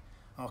stronger leg,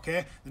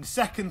 okay? The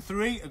second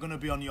 3 are going to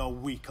be on your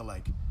weaker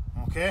leg,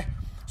 okay?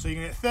 So you're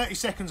going to get 30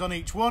 seconds on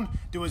each one.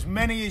 Do as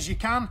many as you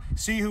can.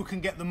 See who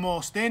can get the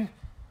most in,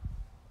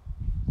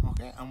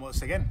 okay? And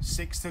once again,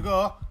 6 to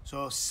go,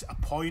 so a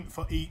point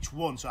for each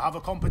one. So have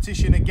a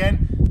competition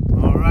again.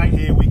 All right,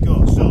 here we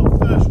go. So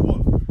first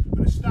one, we're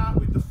going to start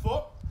with the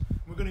foot.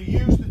 We're going to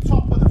use the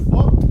top of the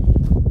foot.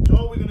 So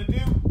all we're going to do,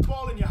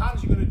 ball in your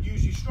hands, you're going to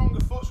use your stronger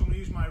foot. So I'm going to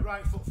use my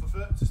right foot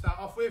to start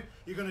off with.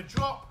 You're going to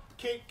drop,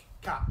 kick,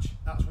 catch.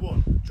 That's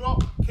 1.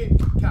 Drop, kick,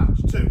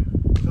 catch. 2.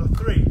 So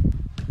 3,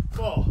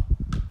 4,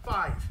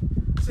 5,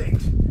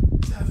 6,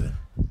 7,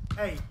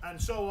 8,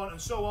 and so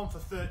on for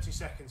 30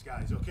 seconds,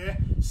 guys, okay?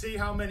 See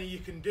how many you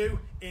can do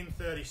in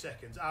 30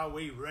 seconds. Are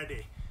we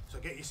ready? So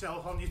get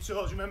yourself on your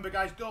toes. Remember,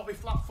 guys, don't be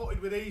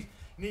flat-footed with these.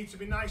 You need to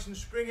be nice and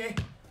springy,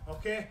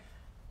 okay?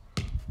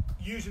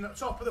 Using the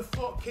top of the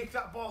foot, kick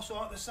that ball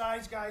so at the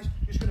sides, guys.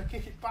 Just going to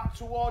kick it back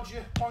towards you,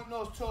 point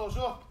those toes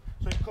up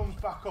so it comes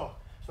back up.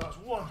 So that's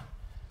 1,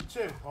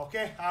 2,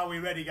 okay? Are we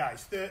ready,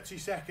 guys? 30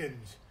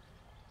 seconds.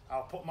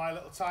 I'll put my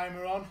little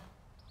timer on.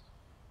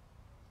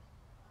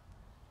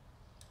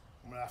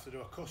 I'm going to have to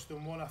do a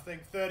custom one, I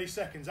think. 30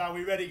 seconds. Are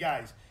we ready,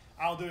 guys?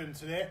 I'll do them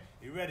today.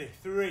 You ready?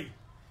 3,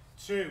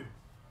 2,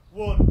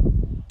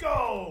 1,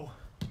 go!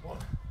 1,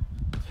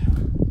 2,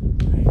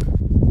 3,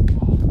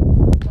 4,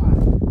 5,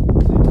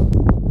 6,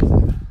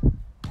 7,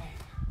 8,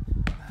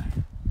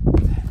 9,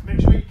 10. Make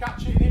sure you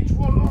catch it in each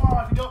one.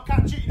 Oh, if you don't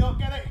catch it, you don't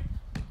get it.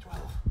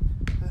 12,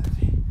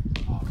 13,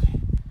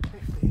 14,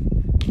 15,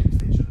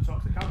 16. Should have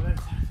talked to the camera then.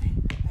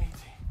 17, 18,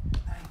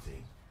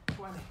 19,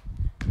 20,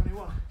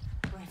 21,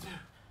 22,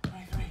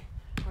 23,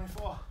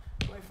 24,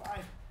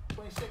 25,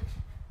 26,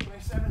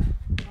 27,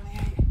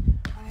 28,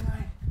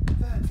 29,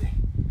 30,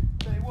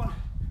 31,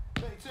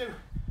 32,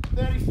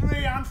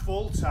 33, and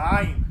full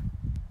time.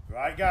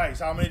 Right, guys,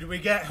 how many did we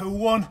get? Who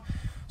won?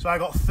 So I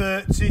got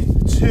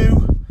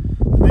 32,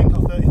 I think,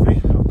 or 33.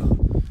 I've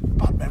got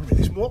bad memory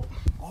this month.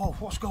 Oh,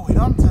 what's going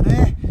on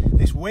today?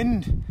 This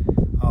wind.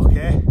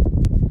 Okay.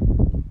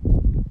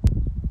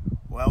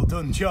 Well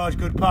done, George.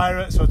 Good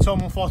pirate. So Tom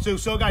 142.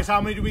 So, guys,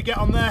 how many did we get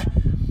on there?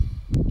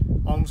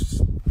 On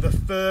the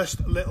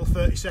first little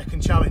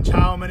 30-second challenge,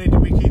 how many did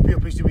we keep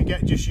uppies did we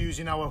get just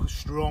using our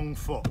strong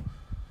foot?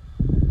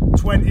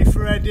 20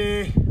 for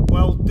Eddie.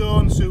 Well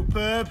done.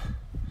 Superb.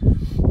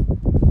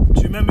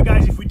 So remember,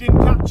 guys, if we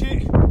didn't catch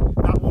it,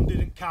 that one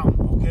didn't count,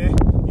 okay?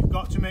 You've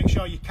got to make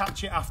sure you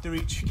catch it after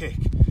each kick.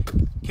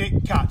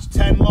 Kick, catch.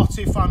 10,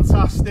 Lottie.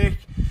 Fantastic.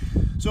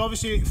 So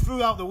obviously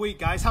throughout the week,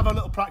 guys, have a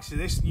little practice of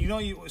this. You know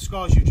what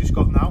scores you've just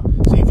got now.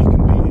 See if you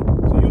can beat it.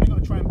 So you only got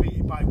to try and beat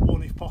it by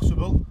 1 if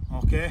possible.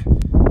 Okay.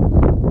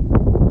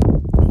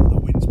 Oh, the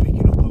wind's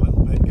picking up a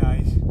little bit,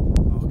 guys.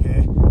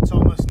 Okay.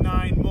 Thomas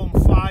 9, Mum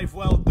 5.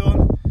 Well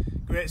done.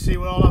 Great to see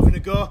we're all having a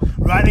go.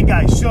 Right then,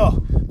 guys.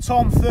 So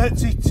Tom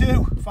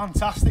 32.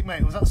 Fantastic,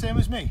 mate. Was that the same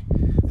as me?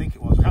 I think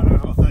it was. I can't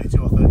remember if I got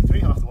 32 or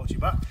 33. I'll have to watch it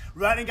back.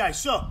 Right then, guys.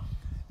 So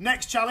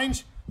next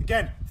challenge.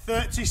 Again,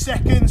 30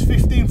 seconds,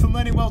 15 from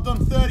Lenny, well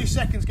done. 30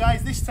 seconds,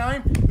 guys. This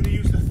time, we're going to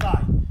use the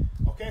thigh.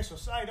 Okay, so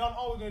side on,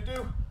 all we're going to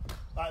do,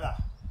 like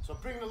that. So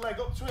bring the leg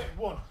up to it.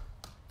 1,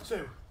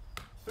 2,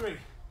 3,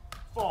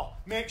 4.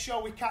 Make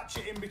sure we catch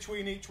it in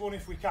between each one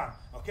if we can.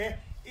 Okay,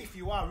 if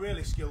you are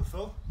really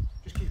skillful,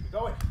 just keep it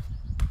going.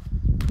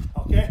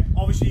 Okay,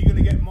 obviously you're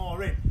going to get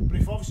more in.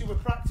 But if obviously we're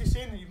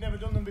practicing and you've never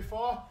done them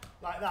before,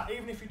 like that,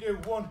 even if you do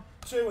 1,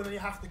 2 and then you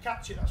have to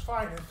catch it, that's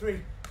fine. And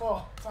 3,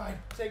 4, 5,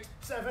 6,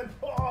 7.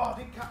 Oh, I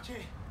didn't catch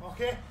it.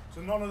 Okay,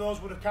 so none of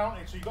those would have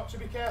counted. So you've got to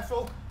be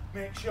careful,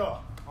 make sure.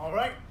 All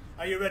right,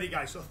 are you ready,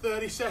 guys? So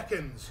 30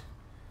 seconds.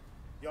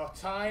 Your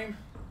time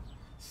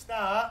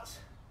starts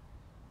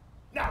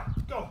now.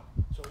 Go.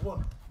 So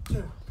 1,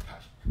 2,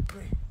 catch.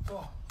 3,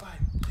 4, 5,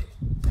 6,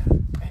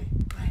 7, 8,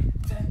 9,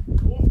 10.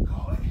 Oh,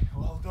 got it.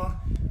 Well done.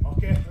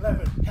 Okay,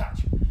 11,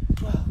 catch.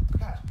 12,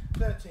 catch.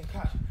 13,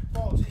 catch.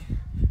 14,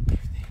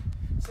 15,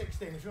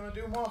 16. If you want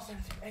to do more,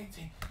 17,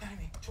 18,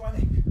 19, 20.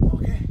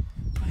 Okay,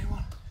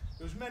 21.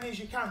 Do as many as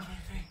you can.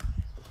 23,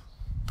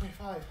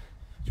 25,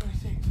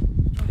 26,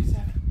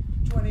 27,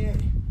 28,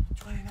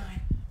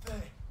 29,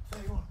 30,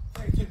 31,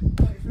 32,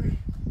 33.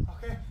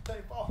 Okay,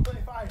 34,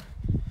 35,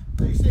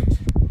 36,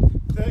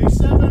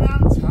 37,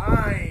 and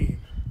time.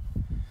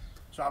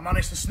 So I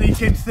managed to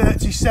sneak in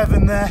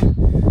 37 there.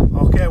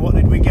 Okay, what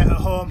did we get at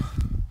home?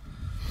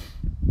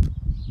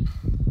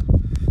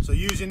 So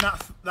using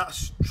that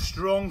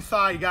strong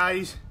thigh,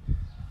 guys,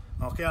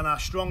 okay, on our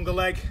stronger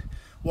leg,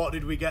 what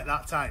did we get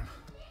that time?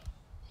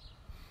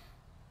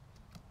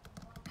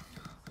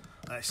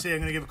 Let's see, I'm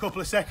going to give a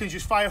couple of seconds,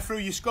 just fire through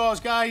your scores,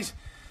 guys.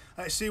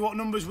 Let's see what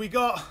numbers we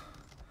got.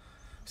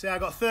 Say I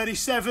got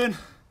 37.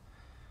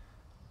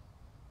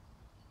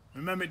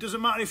 Remember, it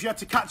doesn't matter if you had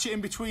to catch it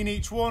in between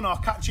each one or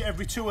catch it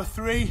every 2 or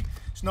 3,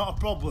 it's not a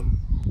problem.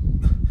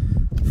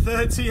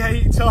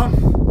 38,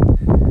 Tom.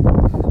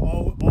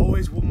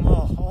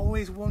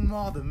 Always one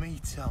more than me,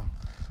 Tom.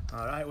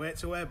 All right, wait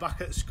till we're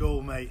back at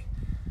school, mate.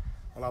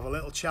 We'll have a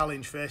little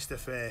challenge face to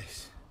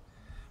face.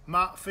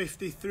 Matt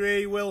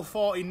 53, Will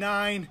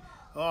 49.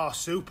 Oh,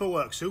 super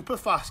work, super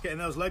fast, getting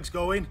those legs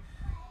going.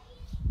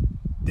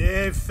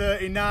 Dave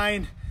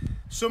 39.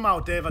 Somehow,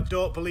 Dave, I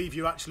don't believe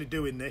you're actually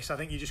doing this. I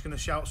think you're just going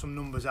to shout some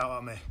numbers out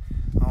at me.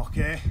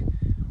 Okay,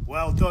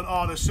 well done.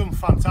 Oh, there's some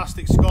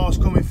fantastic scores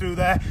coming through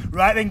there.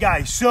 Right then,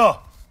 guys, so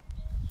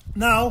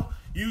now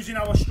using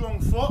our strong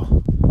foot,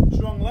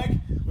 strong leg,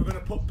 we're going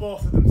to put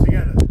both of them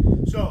together.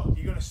 So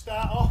you're going to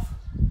start off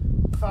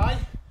thigh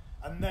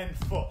and then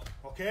foot.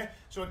 Okay,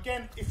 so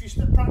again, if you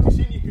start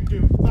practicing, you can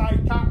do thigh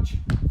catch,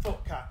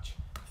 foot catch,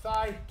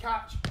 thigh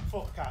catch,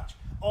 foot catch.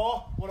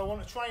 Or what I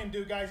want to try and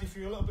do, guys, if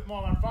you're a little bit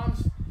more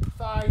advanced,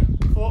 thigh,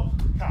 foot,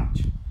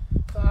 catch,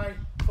 thigh,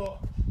 foot,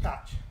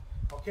 catch.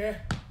 Okay,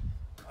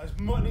 as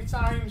many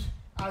times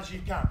as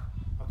you can.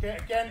 Okay,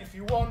 again, if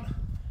you want,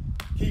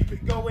 keep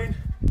it going.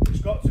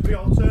 It's got to be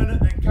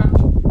alternate, then catch,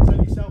 set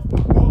yourself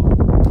back up,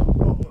 not a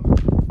problem.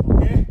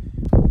 Okay,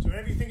 so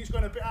whenever you think it's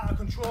going a bit out of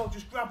control,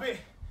 just grab it.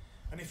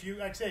 And if you,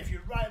 like I say, if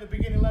you're right at the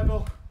beginning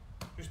level,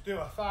 just do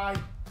a thigh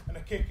and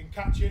a kick and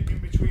catch it in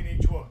between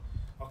each one.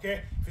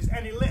 Okay, if there's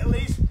any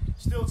littlies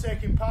still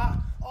taking part,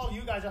 all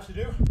you guys have to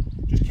do,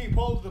 just keep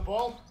hold of the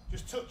ball,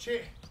 just touch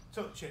it,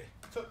 touch it,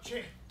 touch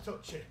it,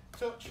 touch it,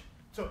 touch,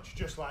 touch,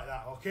 just like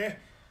that, okay?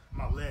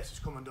 My lace has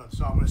come undone,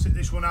 so I'm going to sit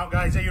this one out,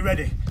 guys. Are you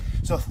ready?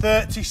 So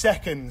 30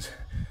 seconds.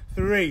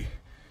 3,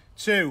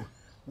 2,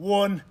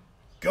 1,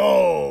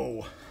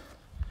 go.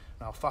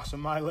 Now fasten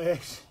my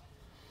lace.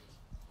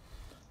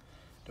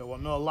 Don't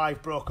want no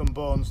live broken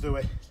bones, do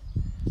we?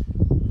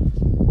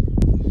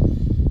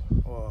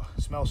 Oh,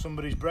 smell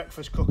somebody's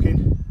breakfast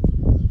cooking.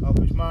 Hope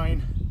it's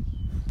mine.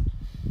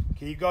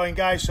 Keep going,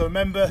 guys. So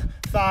remember,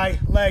 thigh,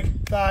 leg,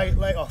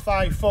 or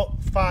thigh, foot,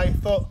 thigh,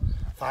 foot,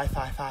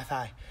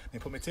 thigh. Let me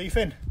put my teeth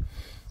in.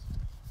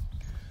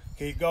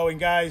 Keep going,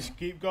 guys.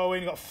 Keep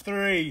going. You've got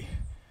 3,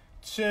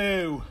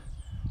 2,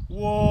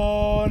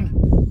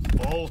 1.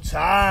 Full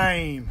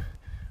time.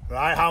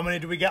 Right, how many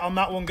do we get on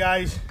that one,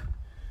 guys?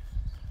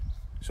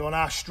 So on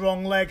our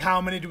strong leg, how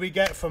many do we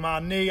get from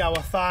our knee, our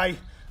thigh,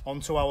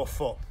 onto our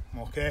foot?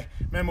 Okay.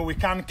 Remember, we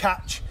can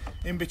catch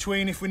in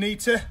between if we need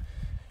to.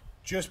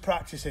 Just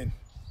practicing.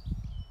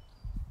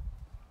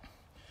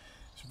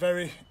 It's a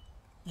very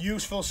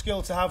useful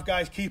skill to have,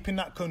 guys, keeping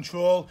that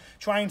control,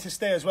 trying to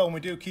stay as well. When we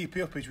do keepie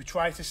uppies, we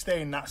try to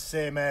stay in that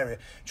same area.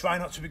 Try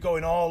not to be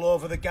going all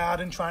over the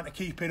garden trying to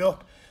keep it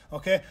up.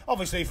 Okay,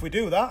 obviously if we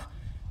do that,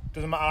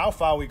 doesn't matter how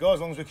far we go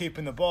as long as we're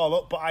keeping the ball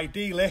up, but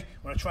ideally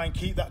we want to try and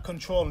keep that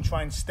control and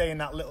try and stay in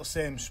that little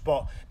same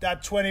spot.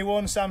 Dad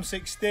 21, Sam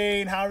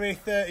 16, Harry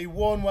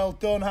 31, well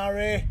done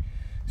Harry,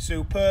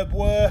 superb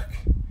work.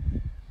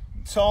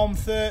 Tom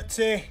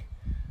 30.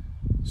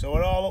 So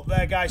we're all up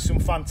there, guys. Some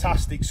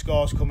fantastic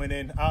scores coming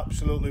in,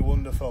 absolutely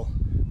wonderful.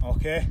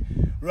 Okay,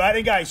 right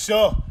then, guys,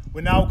 so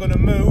we're now going to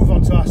move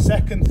on to our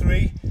second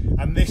 3,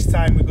 and this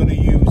time we're going to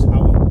use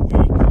our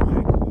weaker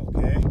leg.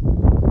 Okay,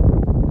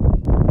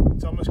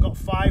 Thomas got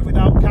 5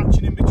 without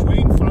catching in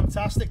between.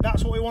 Fantastic.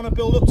 That's what we want to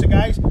build up to,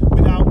 guys,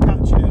 without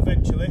catching it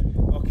eventually.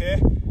 Okay,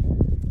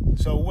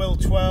 So Will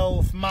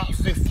 12, Matt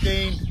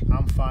 15.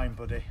 I'm fine,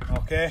 buddy.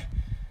 Okay.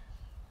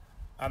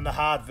 And the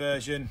hard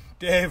version,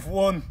 Dave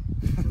 1.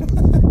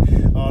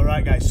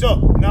 Alright guys, so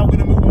now we're going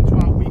to move on to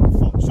our weaker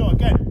foot. So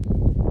again,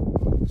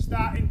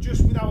 starting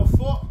just with our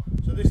foot.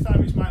 So this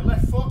time it's my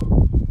left foot.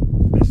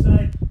 This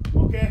side,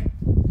 okay.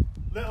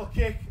 Little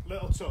kick,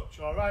 little touch.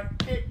 Alright,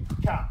 kick,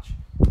 catch.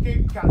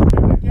 Kick, catch.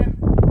 And again,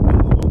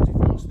 little ones if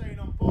you're staying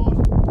on board.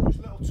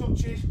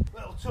 Just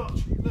little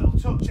touches, little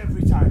touch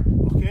every time.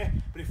 Okay,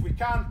 but if we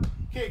can,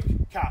 kick,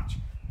 catch.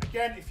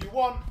 Again, if you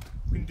want,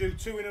 we can do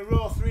 2 in a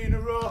row, 3 in a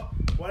row,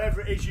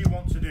 whatever it is you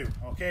want to do.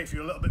 Okay, if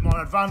you're a little bit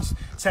more advanced,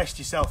 test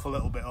yourself a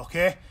little bit.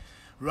 Okay,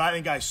 right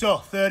then, guys. So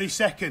 30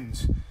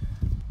 seconds.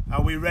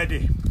 Are we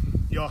ready?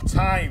 Your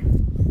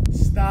time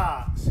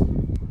starts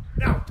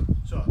now.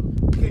 So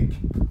kick,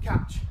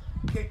 catch,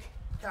 kick,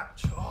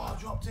 catch. Oh, I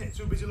dropped it.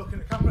 Too busy looking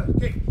at the camera.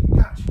 Kick,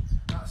 catch.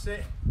 That's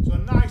it. So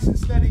nice and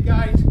steady,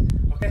 guys.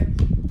 Okay.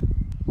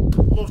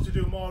 Love to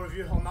do more of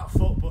you on that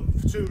foot, but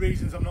for 2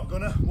 reasons I'm not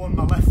gonna. 1,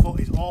 my left foot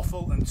is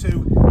awful, and 2,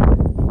 I've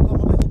got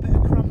a little bit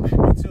of cramp in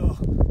my toe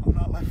on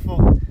that left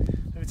foot.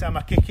 Every time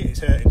I kick it, it's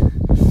hurting.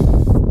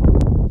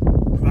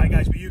 Right,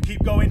 guys, but you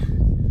keep going.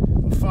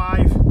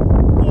 5,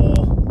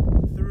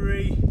 4,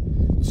 3,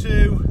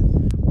 2,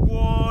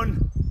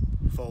 1.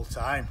 Full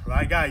time.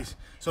 Right, guys.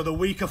 So the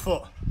weaker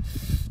foot.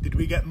 Did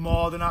we get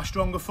more than our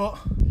stronger foot?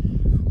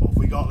 What have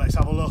we got? Let's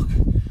have a look.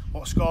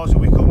 What scores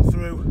have we come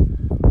through?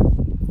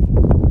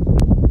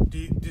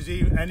 Does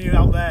any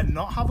out there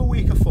not have a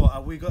weaker foot?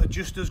 Have we got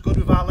just as good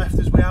with our left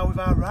as we are with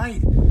our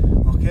right?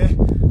 Okay,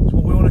 so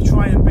what we want to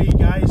try and be,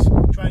 guys,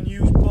 try and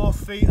use both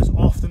feet as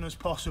often as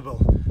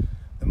possible.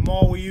 The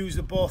more we use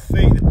the both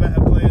feet, the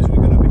better players we're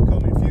going to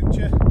become in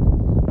future.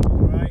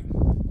 Alright.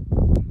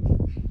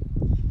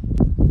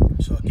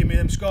 So give me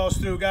them scores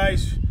through,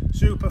 guys.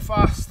 Super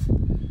fast.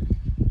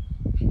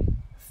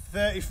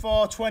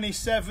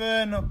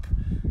 34-27 up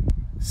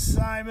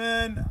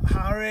Simon,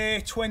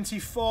 Harry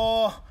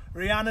 24,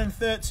 Rhiannon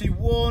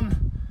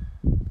 31,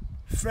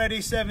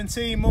 Freddie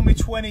 17, Mummy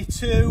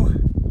 22,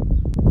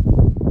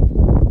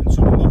 and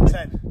someone got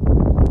 10.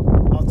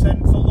 Or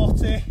 10 for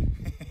Lottie.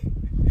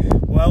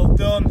 Well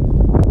done.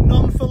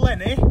 None for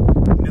Lenny.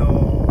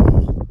 No,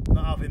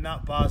 not having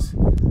that, Baz.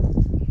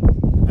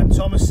 And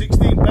Thomas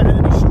 16, better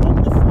than his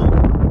stronger foot.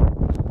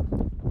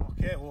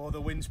 Okay, well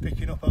the wind's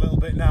picking up a little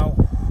bit now.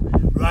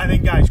 Right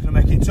then, guys, gonna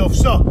make it tough.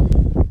 So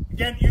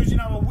again, using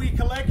our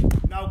weaker leg,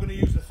 now we're going to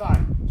use the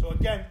thigh. So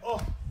again,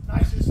 up,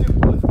 nice and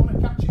simple. If you want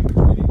to catch it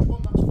between each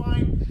one, that's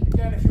fine.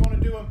 Again, if you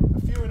want to do a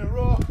few in a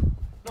row,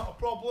 not a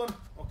problem.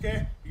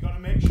 Okay, you got to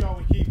make sure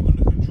we keep it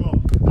under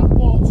control. That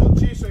ball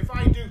touches, so if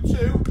I do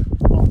 2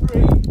 or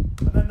 3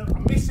 and then I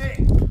miss it,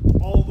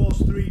 all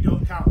those 3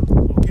 don't count.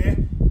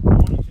 Okay, I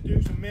want you to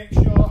do, so make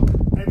sure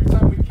every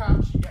time we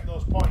catch, you get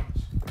those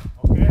points.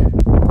 Okay,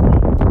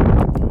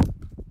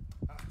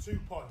 that's 2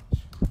 points.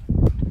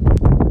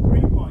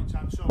 3 points,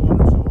 and so on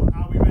and so on.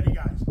 Are we ready,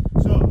 guys?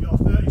 So your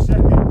 30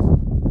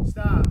 seconds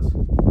starts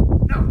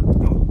now.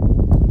 Go.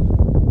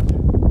 2,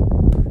 3,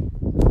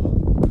 4,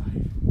 5,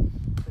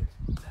 6,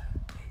 7,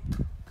 8,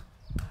 9,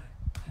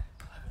 10,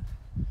 11,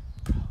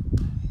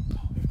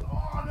 12.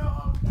 Oh no,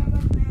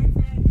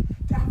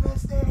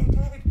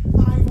 devastated,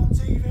 live on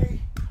TV.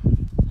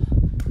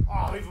 Oh,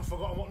 I've even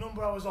forgotten what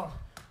number I was on.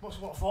 Must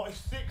have got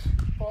 46,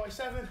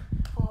 47,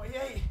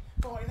 48,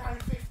 49,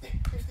 50,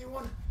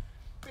 51,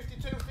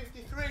 52,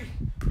 53,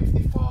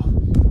 54,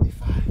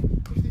 55,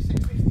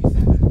 56,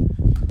 57,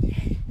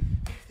 58,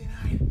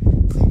 59,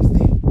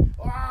 60.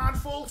 Oh, and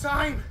full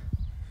time.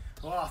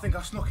 Oh, I think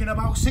I snuck in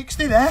about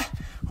 60 there.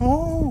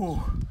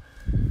 Oh.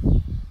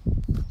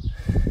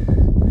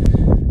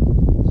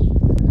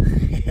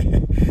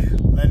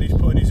 Lenny's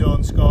putting his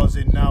own scores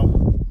in now.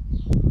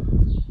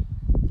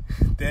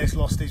 Dave's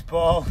lost his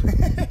ball.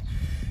 A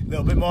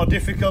little bit more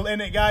difficult,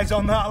 isn't it, guys,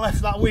 on that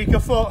left, that weaker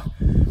foot.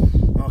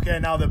 Okay,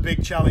 now the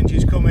big challenge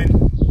is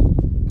coming.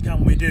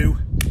 Can we do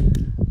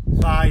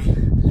thigh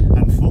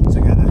and foot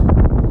together?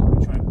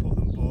 We'll try and put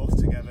them both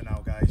together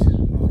now, guys.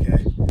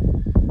 Okay.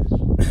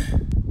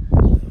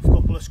 A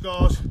couple of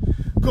scores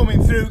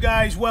coming through,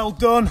 guys. Well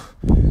done.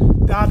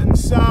 Dad and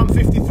Sam,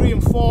 53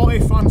 and 40.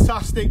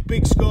 Fantastic.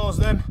 Big scores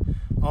then.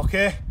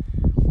 Okay.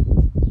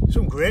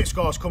 Some great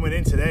scores coming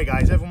in today,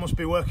 guys. Everyone must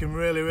be working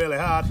really, really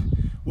hard.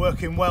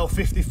 Working well.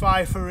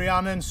 55 for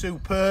Rhiannon.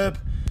 Superb.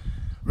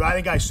 Right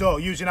then, guys, so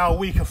using our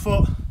weaker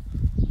foot,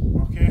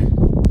 okay,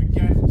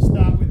 again,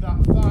 start with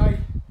that thigh,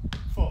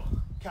 foot,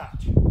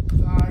 catch,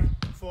 thigh,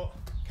 foot,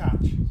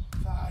 catch,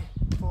 thigh,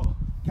 foot,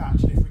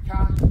 catch, and if we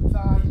can,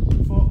 thigh,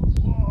 foot,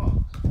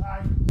 whoa,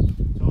 thigh.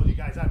 Told you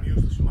guys I'm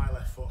useless with my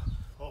left foot.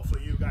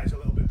 Hopefully you guys are a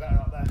little bit better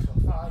out there. So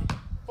thigh,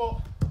 foot,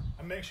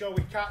 and make sure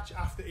we catch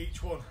after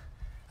each one.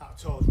 That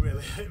toe's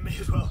really hit me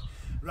as well.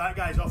 Right,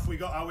 guys, off we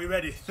go. Are we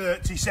ready?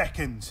 30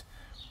 seconds.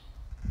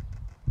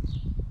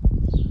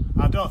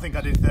 I don't think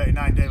I did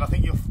 39, Dave. I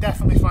think you'll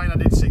definitely find I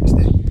did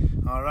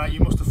 60. Alright, you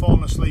must have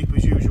fallen asleep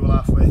as usual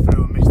halfway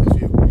through and missed a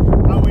few.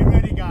 Are we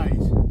ready,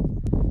 guys?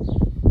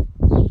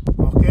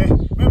 Okay.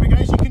 Remember,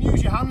 guys, you can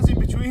use your hands in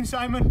between side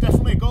Simon,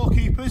 definitely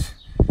goalkeepers.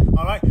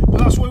 All right, but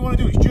that's what we want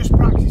to do, is just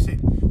practicing.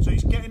 So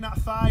it's getting that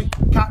thigh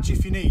catch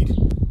if you need.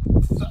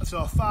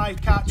 So thigh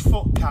catch,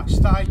 foot catch,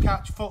 thigh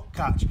catch, foot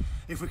catch.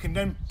 If we can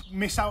then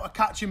miss out a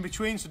catch in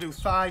between, so do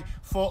thigh,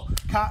 foot,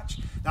 catch,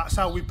 that's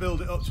how we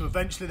build it up to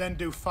eventually then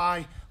do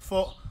thigh,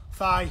 foot,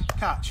 thigh,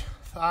 catch,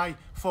 thigh,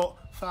 foot,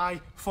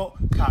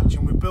 catch,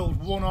 and we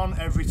build one on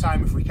every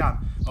time if we can.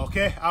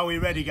 Okay, are we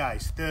ready,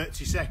 guys?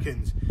 30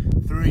 seconds.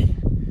 3,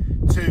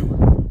 2,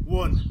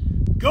 1,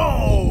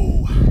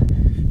 go!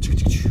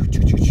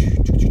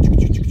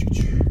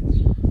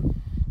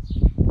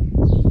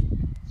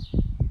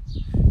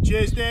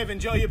 Cheers, Dave.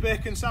 Enjoy your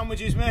bacon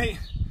sandwiches, mate.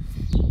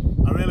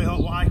 I really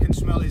hope what I can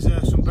smell is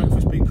some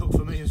breakfast being cooked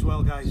for me as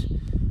well, guys.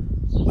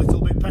 A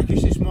little bit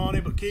peckish this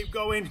morning, but keep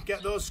going.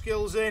 Get those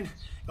skills in.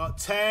 Got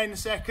 10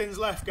 seconds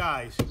left,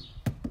 guys.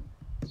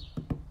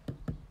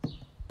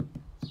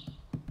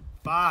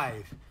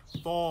 5,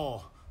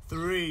 4,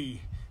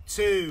 3,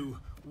 2,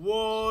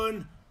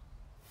 1.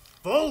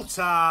 Full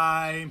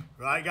time.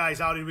 Right, guys,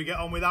 how did we get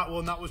on with that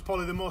one? That was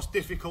probably the most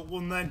difficult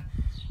one then.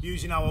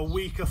 Using our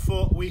weaker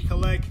foot, weaker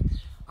leg,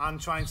 and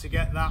trying to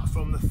get that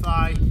from the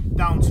thigh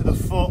down to the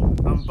foot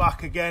and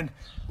back again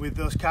with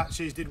those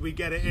catches. Did we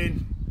get it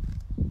in?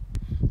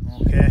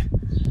 Okay.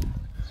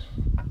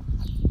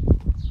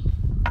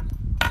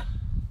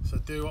 So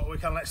do what we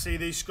can. Let's see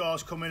these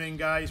scores coming in,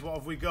 guys. What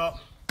have we got?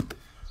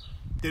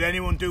 Did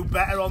anyone do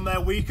better on their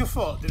weaker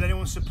foot? Did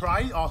anyone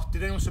surprise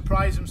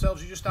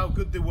themselves with just how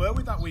good they were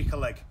with that weaker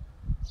leg?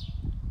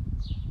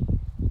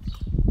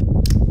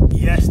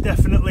 Yes,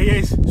 definitely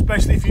is,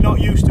 especially if you're not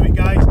used to it,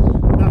 guys.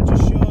 That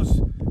just shows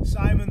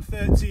Simon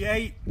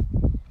 38,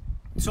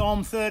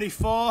 Tom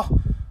 34.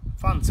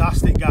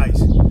 Fantastic, guys.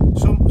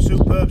 Some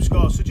superb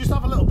scores. So just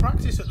have a little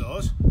practice at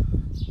those.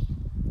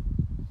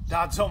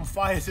 Dad's on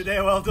fire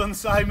today. Well done,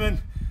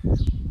 Simon.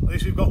 At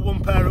least we've got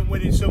one parent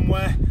winning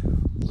somewhere.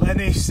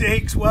 Lenny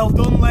 6. Well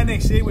done, Lenny.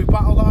 See, we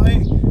battled at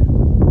it.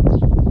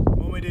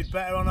 When we did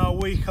better on our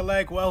weaker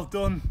leg. Well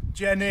done,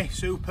 Jenny.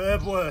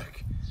 Superb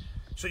work.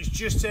 So it's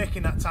just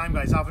taking that time,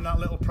 guys, having that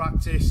little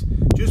practice,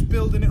 just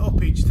building it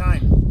up each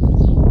time.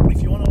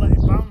 If you want to let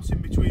it bounce in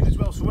between as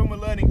well. So when we're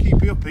learning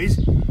keepie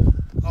uppies,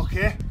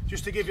 okay,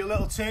 just to give you a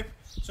little tip,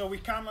 so we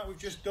can, like we've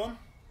just done,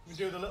 we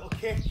do the little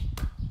kick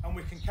and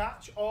we can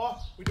catch, or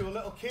we do a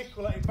little kick,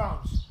 we let it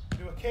bounce.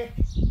 Do a kick,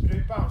 we do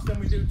it bounce, then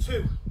we do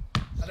 2,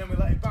 and then we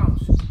let it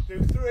bounce. Do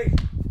 3,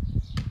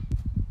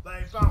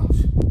 let it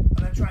bounce, and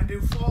then try and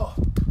do 4,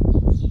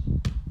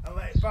 and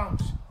let it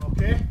bounce,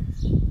 okay?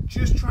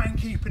 Just try and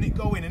keeping it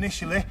going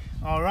initially,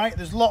 all right?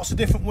 There's lots of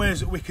different ways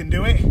that we can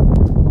do it.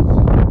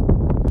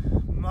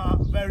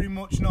 Very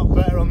much not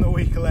better on the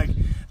weaker leg.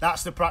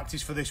 That's the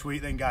practice for this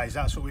week then, guys.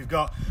 That's what we've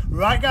got.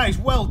 Right, guys,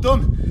 well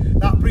done.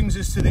 That brings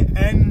us to the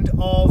end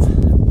of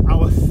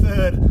our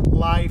third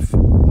live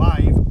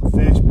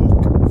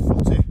Facebook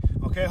footy.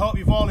 Okay, hope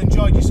you've all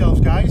enjoyed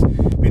yourselves, guys.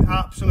 Been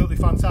absolutely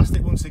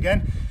fantastic once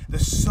again. The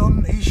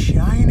sun is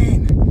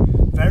shining.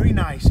 Very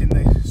nice in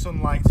the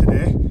sunlight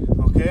today,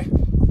 okay?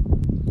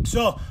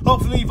 So,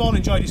 hopefully you've all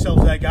enjoyed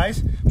yourselves there,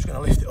 guys. I'm just going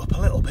to lift it up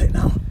a little bit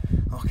now.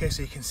 Okay,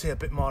 so you can see a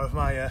bit more of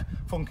my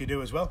funky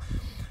do as well.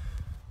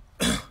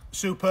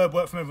 Superb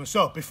work from everyone.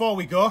 So, before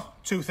we go,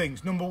 2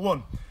 things. Number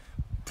 1,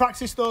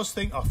 practice those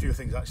things. Oh, a few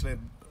things, actually,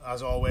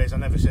 as always. I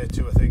never say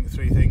 2 or 3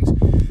 things.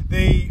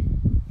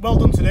 Well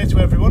done today to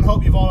everyone.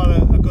 Hope you've all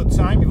had a good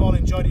time. You've all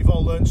enjoyed it. You've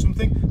all learned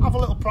something. Have a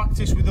little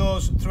practice with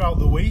those throughout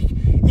the week.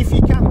 If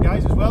you can,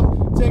 guys, as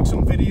well, take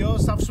some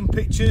videos, have some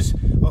pictures.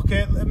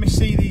 Okay, let me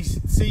see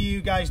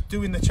you guys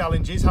doing the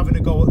challenges, having a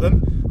go at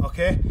them.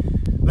 Okay,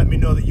 let me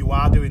know that you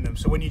are doing them.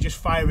 So when you're just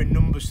firing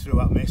numbers through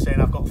at me, saying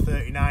I've got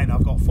 39,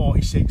 I've got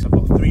 46, I've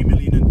got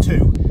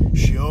 3,000,002,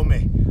 show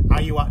me.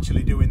 Are you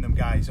actually doing them,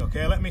 guys?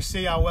 Okay, let me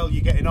see how well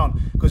you're getting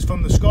on, because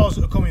from the scores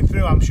that are coming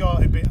through, I'm sure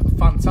it'd be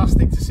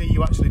fantastic to see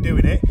you actually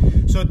doing it.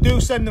 So do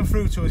send them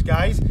through to us,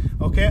 guys,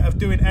 okay, of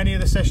doing any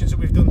of the sessions that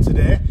we've done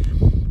today.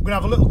 We're gonna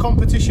have a little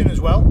competition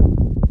as well.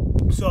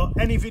 So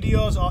any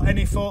videos or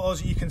any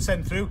photos that you can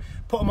send through,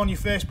 put them on your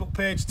Facebook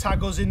page,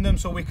 tag us in them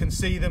so we can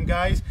see them,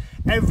 guys.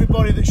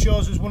 Everybody that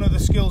shows us one of the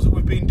skills that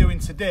we've been doing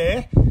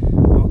today,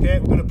 okay,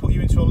 we're going to put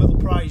you into a little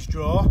prize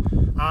draw,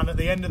 and at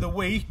the end of the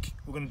week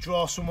we're going to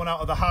draw someone out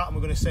of the hat and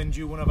we're going to send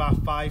you one of our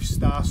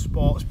 5-star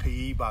sports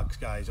PE bags,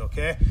 guys,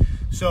 okay?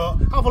 So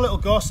have a little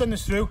go, send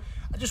us through.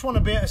 I just want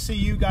to be able to see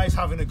you guys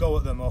having a go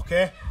at them,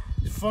 okay?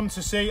 It's fun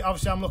to see.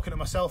 Obviously I'm looking at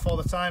myself all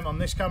the time on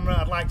this camera.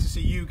 I'd like to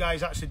see you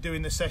guys actually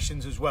doing the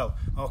sessions as well,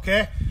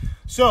 okay?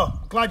 So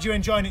glad you're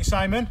enjoying it,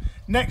 Simon.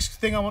 Next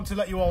thing I want to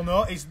let you all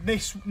know is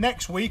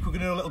next week we're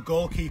going to do a little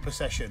goalkeeper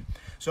session.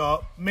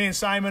 So me and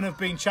Simon have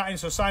been chatting.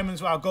 So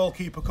Simon's our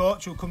goalkeeper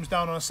coach who comes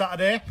down on a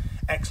Saturday,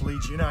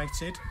 ex-Leeds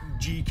United,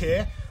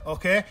 GK,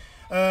 okay?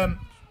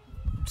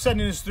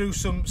 Sending us through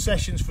some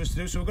sessions for us to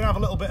do. So we're going to have a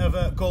little bit of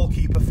a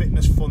goalkeeper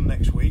fitness fun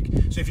next week.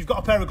 So if you've got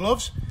a pair of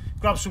gloves,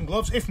 grab some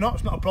gloves. If not,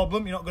 it's not a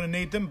problem. You're not going to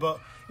need them, but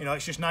you know,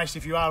 it's just nice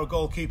if you are a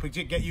goalkeeper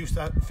to get used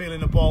to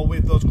feeling a ball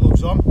with those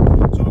gloves on.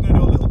 So we're going to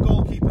do a little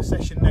goalkeeper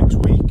session next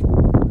week.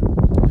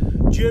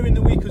 During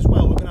the week as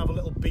well, we're going to have a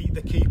little beat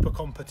the keeper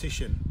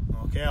competition,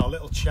 okay, our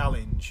little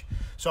challenge.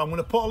 So I'm going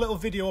to put a little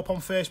video up on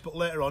Facebook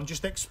later on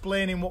just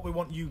explaining what we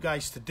want you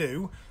guys to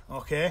do,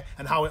 okay,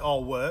 and how it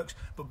all works.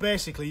 But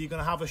basically you're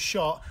going to have a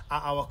shot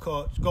at our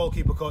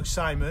goalkeeper coach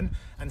Simon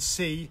and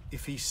see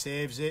if he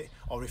saves it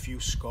or if you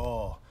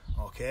score.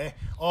 Okay,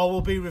 all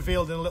will be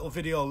revealed in a little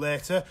video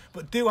later,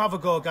 but do have a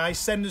go, guys.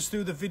 Send us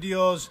through the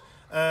videos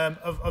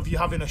of you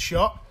having a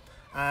shot,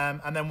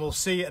 and then we'll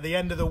see at the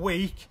end of the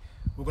week.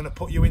 We're going to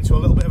put you into a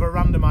little bit of a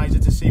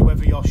randomizer to see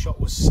whether your shot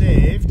was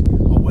saved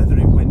or whether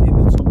it went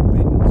in the top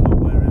bins or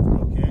wherever,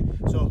 okay?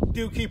 So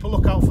do keep a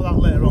lookout for that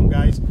later on,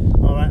 guys.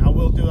 All right, I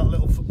will do that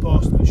little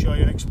post and show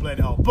you and explain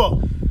it all. But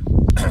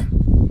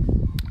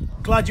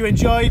glad you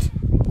enjoyed.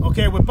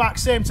 Okay, we're back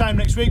same time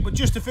next week, but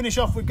just to finish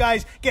off with,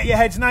 guys, get your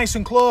heads nice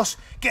and close,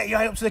 get your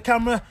eye up to the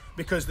camera,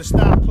 because the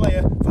star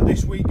player for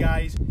this week,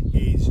 guys,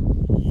 is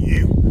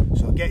you.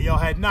 So get your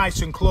head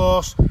nice and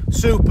close,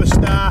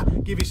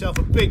 superstar, give yourself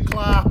a big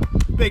clap,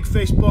 big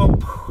fist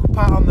bump,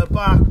 pat on the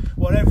back,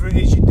 whatever it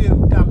is you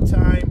do, dab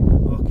time,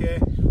 okay,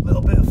 a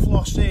little bit of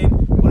flossing,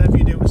 whatever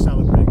you do to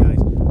celebrate, guys.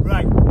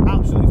 Right,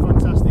 absolutely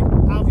fantastic.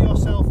 Have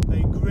yourself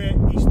a great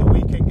Easter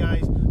weekend,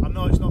 guys. I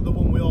know it's not the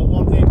one we all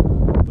wanted,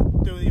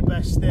 but do your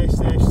best, stay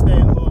safe, stay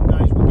at home,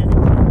 guys. We're getting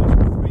through this,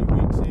 we're 3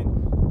 weeks in,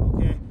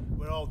 okay?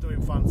 We're all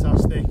doing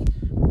fantastic.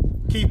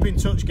 Keep in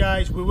touch,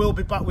 guys. We will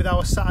be back with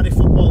our Saturday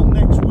football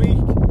next week.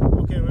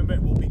 Okay, remember,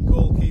 it will be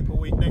goalkeeper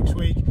week next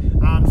week.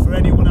 And for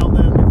anyone out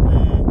there with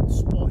their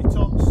sporty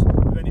tots,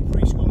 with any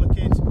preschooler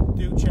kids,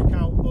 do check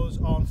out us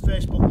on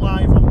Facebook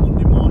Live on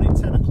Monday morning,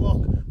 10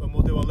 o'clock, when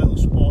we'll do a little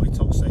sporty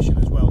tot session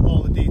as well.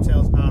 All the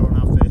details are on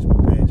our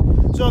Facebook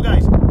page. So,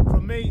 guys,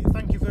 from me,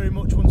 thank you very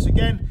much once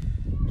again.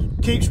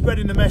 Keep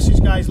spreading the message,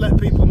 guys. Let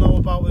people know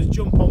about us.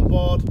 Jump on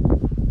board.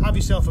 Have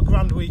yourself a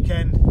grand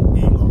weekend.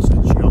 Eat lots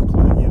of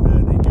chocolate.